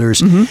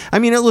shoulders. Mm-hmm. I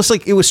mean, it looks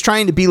like it was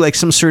trying to be like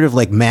some sort of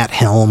like Matt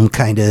Helm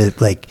kind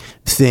of like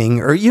thing,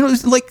 or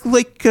like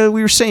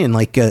we were saying,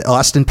 like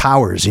Austin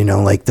Powers,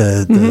 like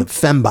the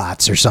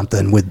fembots or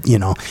something with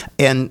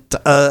And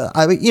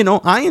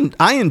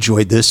I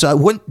enjoyed this.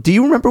 Do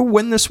you remember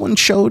when this one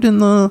showed in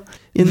the?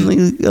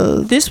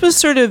 This was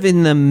sort of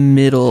in the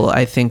middle,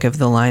 I think, of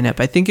the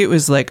lineup. I think it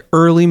was like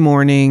early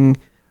morning,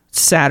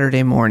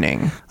 Saturday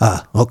morning.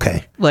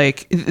 Okay.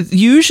 Like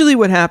usually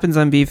what happens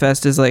on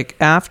B-Fest is like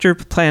after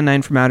Plan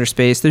 9 from Outer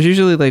Space, there's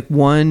usually like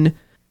one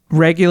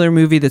regular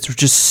movie that's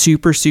just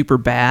super, super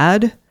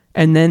bad.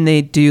 And then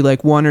they do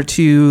like one or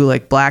two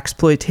like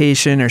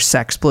blaxploitation or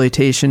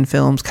sexploitation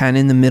films kind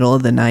of in the middle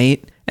of the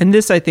night. And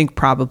this, I think,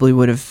 probably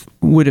would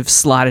have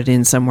slotted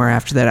in somewhere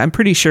after that. I'm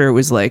pretty sure it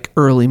was like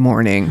early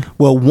morning.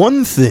 Well,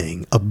 one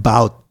thing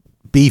about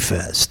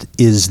B-Fest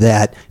is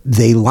that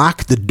they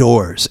lock the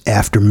doors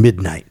after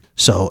midnight.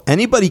 So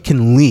anybody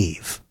can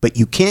leave, but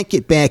you can't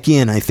get back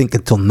in, I think,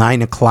 until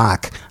 9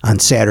 o'clock on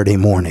Saturday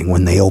morning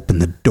when they open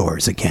the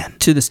doors again.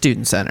 To the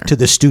Student Center. To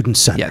the Student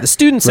Center. Yeah, the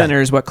Student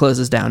Center is what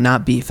closes down,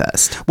 not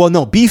B-Fest. Well,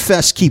 no,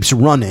 B-Fest keeps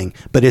running,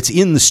 but it's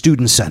in the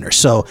Student Center.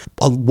 So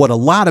what a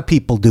lot of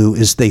people do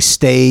is they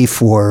stay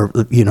for,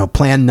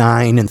 Plan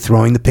 9 and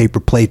throwing the paper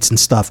plates and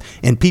stuff.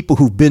 And people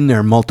who've been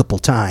there multiple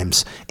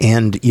times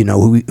and,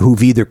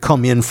 who've either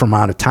come in from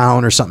out of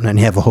town or something and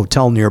have a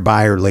hotel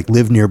nearby or like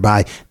live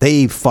nearby,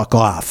 they fuck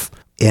off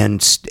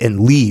and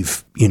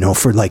leave,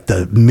 for like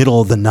the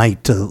middle of the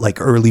night to like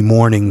early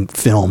morning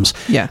films.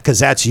 Yeah. Because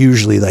that's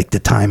usually like the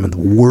time of the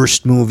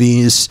worst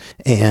movies.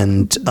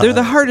 And they're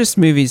the hardest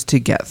movies to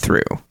get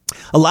through.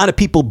 A lot of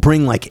people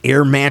bring like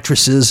air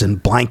mattresses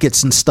and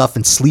blankets and stuff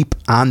and sleep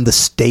on the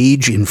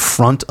stage in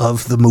front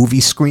of the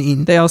movie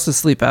screen. They also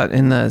sleep out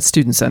in the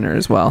Student Center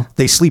as well.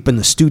 They sleep in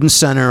the Student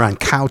Center on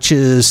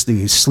couches.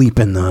 They sleep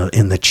in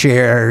the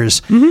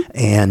chairs.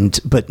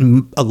 Mm-hmm. But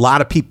a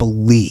lot of people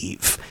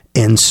leave.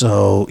 And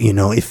so,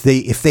 if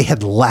they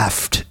had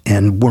left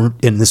and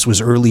this was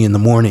early in the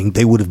morning,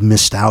 they would have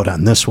missed out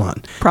on this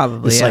one.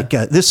 Probably. It's like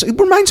it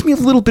reminds me a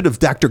little bit of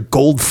Dr.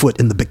 Goldfoot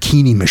and the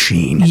Bikini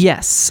Machine.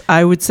 Yes,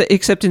 I would say,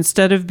 except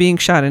instead of being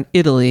shot in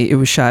Italy, it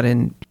was shot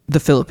in the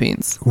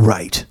Philippines.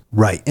 Right.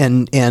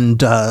 And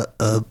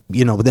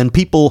then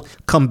people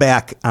come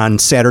back on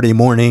Saturday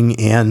morning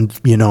and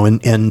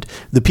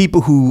the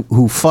people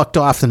who fucked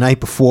off the night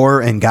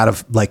before and got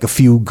a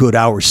few good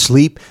hours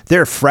sleep,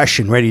 they're fresh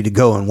and ready to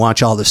go and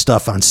watch all this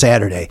stuff on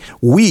Saturday.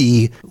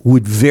 We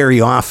would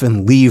very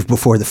often leave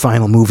before the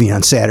final movie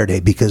on Saturday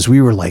because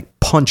we were like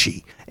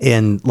punchy.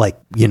 And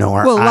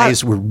our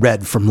eyes were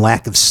red from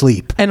lack of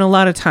sleep. And a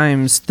lot of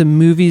times the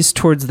movies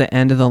towards the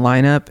end of the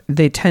lineup,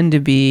 they tend to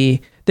be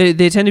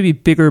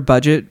bigger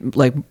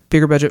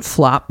budget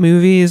flop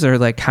movies or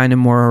like kind of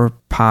more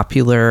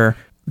popular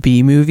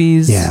B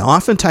movies. Yeah,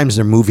 oftentimes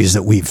they're movies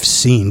that we've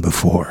seen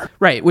before.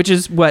 Right, which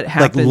is what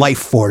happened. Like Life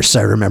Force,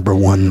 I remember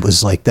one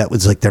was like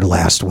their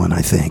last one,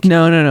 I think.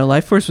 No.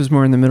 Life Force was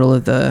more in the middle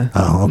of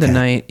the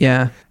night.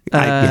 Yeah.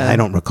 I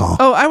don't recall.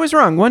 Oh, I was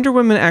wrong. Wonder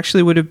Woman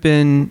actually would have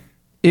been.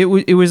 It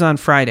was on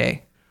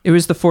Friday. It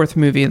was the fourth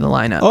movie in the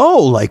lineup.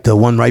 Oh, like the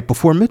one right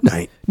before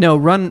midnight. No,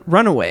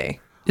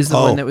 Runaway is the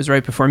one that was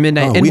right before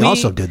midnight. Oh, and we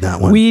also did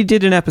that one. We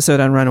did an episode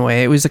on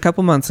Runaway. It was a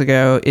couple months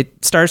ago.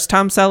 It stars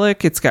Tom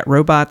Selleck. It's got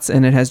robots,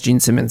 and it has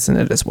Gene Simmons in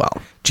it as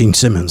well. Gene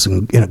Simmons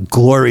in a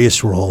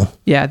glorious role.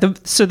 Yeah.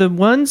 So the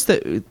ones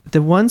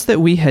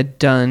that we had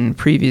done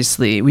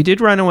previously, we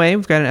did Runaway.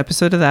 We've got an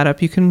episode of that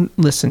up you can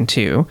listen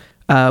to.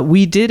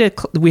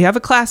 We have a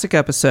classic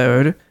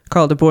episode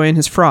called A Boy and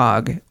His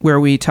Frog, where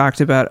we talked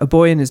about A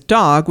Boy and His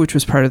Dog, which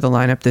was part of the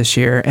lineup this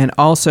year, and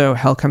also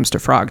Hell Comes to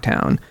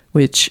Frogtown,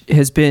 which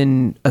has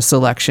been a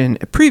selection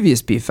at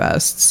previous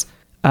B-Fests.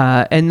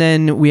 And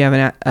then we have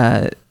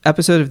an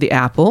episode of The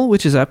Apple,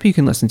 which is up, you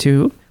can listen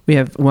to. We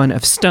have one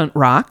of Stunt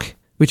Rock,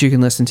 which you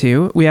can listen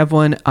to. We have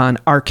one on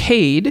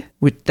Arcade,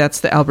 which that's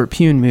the Albert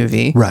Pune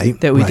movie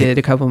that we did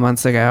a couple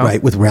months ago.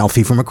 Right, with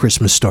Ralphie from A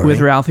Christmas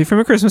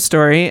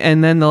Story.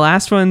 And then the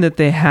last one that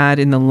they had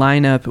in the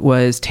lineup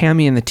was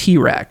Tammy and the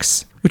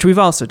T-Rex, which we've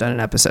also done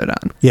an episode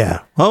on.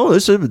 Yeah. Oh,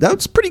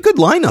 that's a pretty good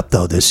lineup,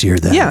 though, this year,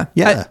 then.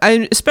 Yeah.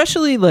 I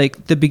especially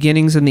like the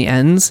beginnings and the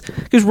ends,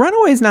 because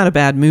Runaway is not a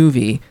bad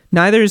movie.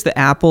 Neither is The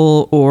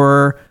Apple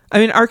or...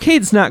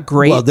 Arcade's not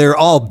great. Well, they're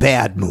all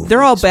bad movies.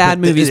 They're all bad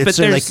movies, but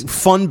there's like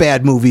fun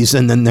bad movies,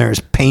 and then there's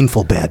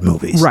painful bad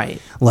movies.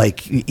 Right.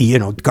 Like,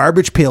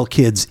 Garbage Pail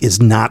Kids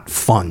is not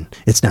fun.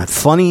 It's not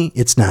funny.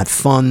 It's not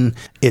fun.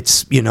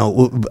 It's, what's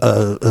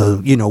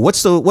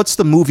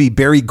the movie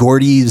Barry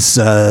Gordy's?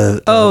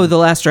 The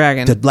Last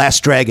Dragon. The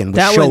Last Dragon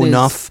with Show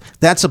Enough.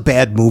 That's a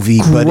bad movie,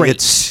 but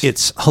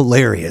it's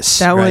hilarious.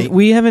 That one,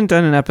 we haven't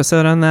done an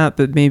episode on that,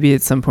 but maybe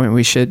at some point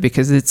we should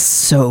because it's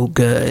so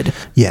good.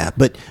 Yeah,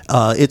 but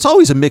it's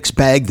always a mixed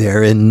bag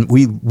there, and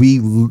we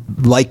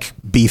like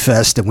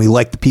B-Fest, and we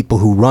like the people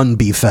who run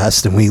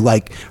B-Fest, and we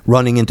like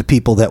running into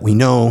people that we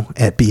know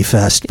at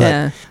B-Fest.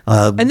 But,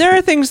 and there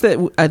are things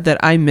that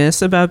I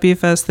miss about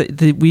B-Fest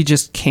that we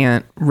just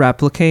can't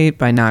replicate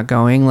by not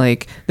going.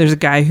 Like, there's a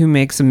guy who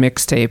makes a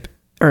mixtape,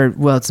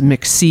 it's a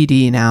mix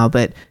CD now,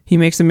 but he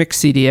makes a mix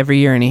CD every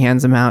year and he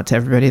hands them out to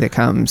everybody that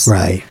comes.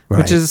 Right.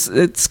 Which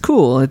it's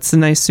cool. It's a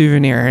nice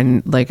souvenir.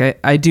 And like,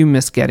 I do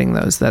miss getting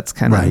those. That's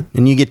kind of... Right.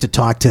 And you get to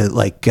talk to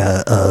like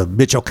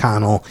Mitch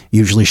O'Connell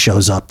usually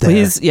shows up there.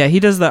 Well, he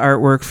does the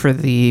artwork for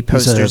the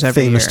posters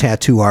every year. He's a famous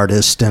tattoo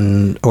artist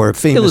or a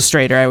famous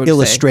illustrator, I would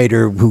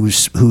illustrator say.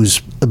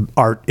 whose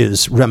art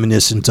is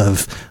reminiscent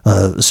of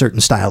a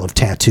certain style of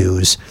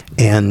tattoos.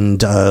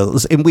 And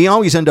we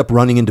always end up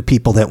running into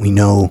people that we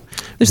know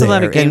There's a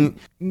lot of game.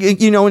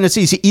 And, and it's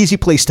easy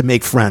place to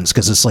make friends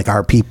because it's like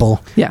our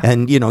people. Yeah.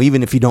 And,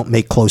 even if you don't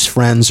make close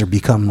friends or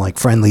become like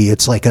friendly,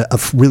 it's like a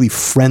really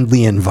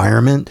friendly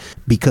environment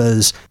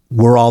because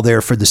we're all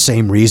there for the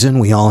same reason.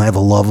 We all have a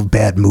love of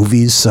bad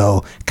movies.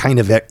 So kind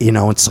of,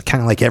 it's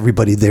kind of like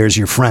everybody there's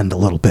your friend a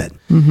little bit.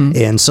 Mm-hmm.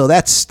 And so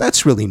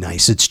that's really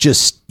nice. It's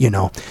just,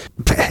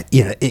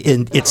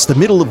 it's the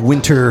middle of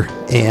winter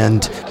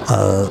and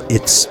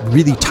it's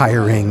really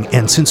tiring.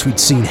 And since we'd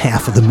seen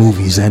half of the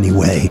movies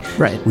anyway,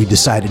 right, we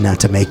decided not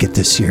to make it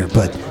this year.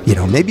 But,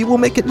 maybe we'll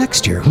make it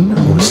next year. Who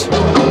knows?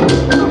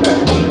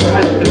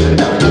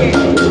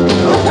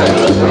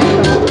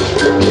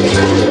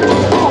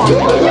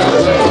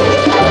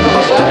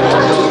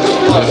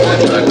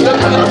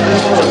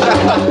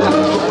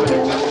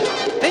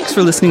 Thanks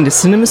for listening to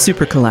Cinema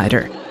Super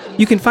Collider.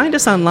 You can find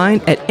us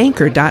online at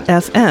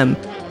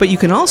anchor.fm, but you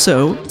can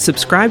also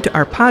subscribe to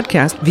our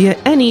podcast via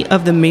any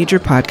of the major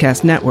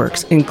podcast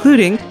networks,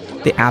 including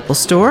the Apple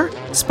Store,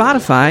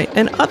 Spotify,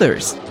 and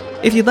others.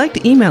 If you'd like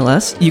to email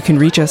us, you can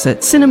reach us at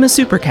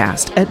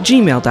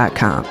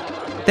cinemasupercast@gmail.com.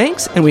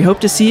 Thanks, and we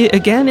hope to see you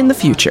again in the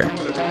future.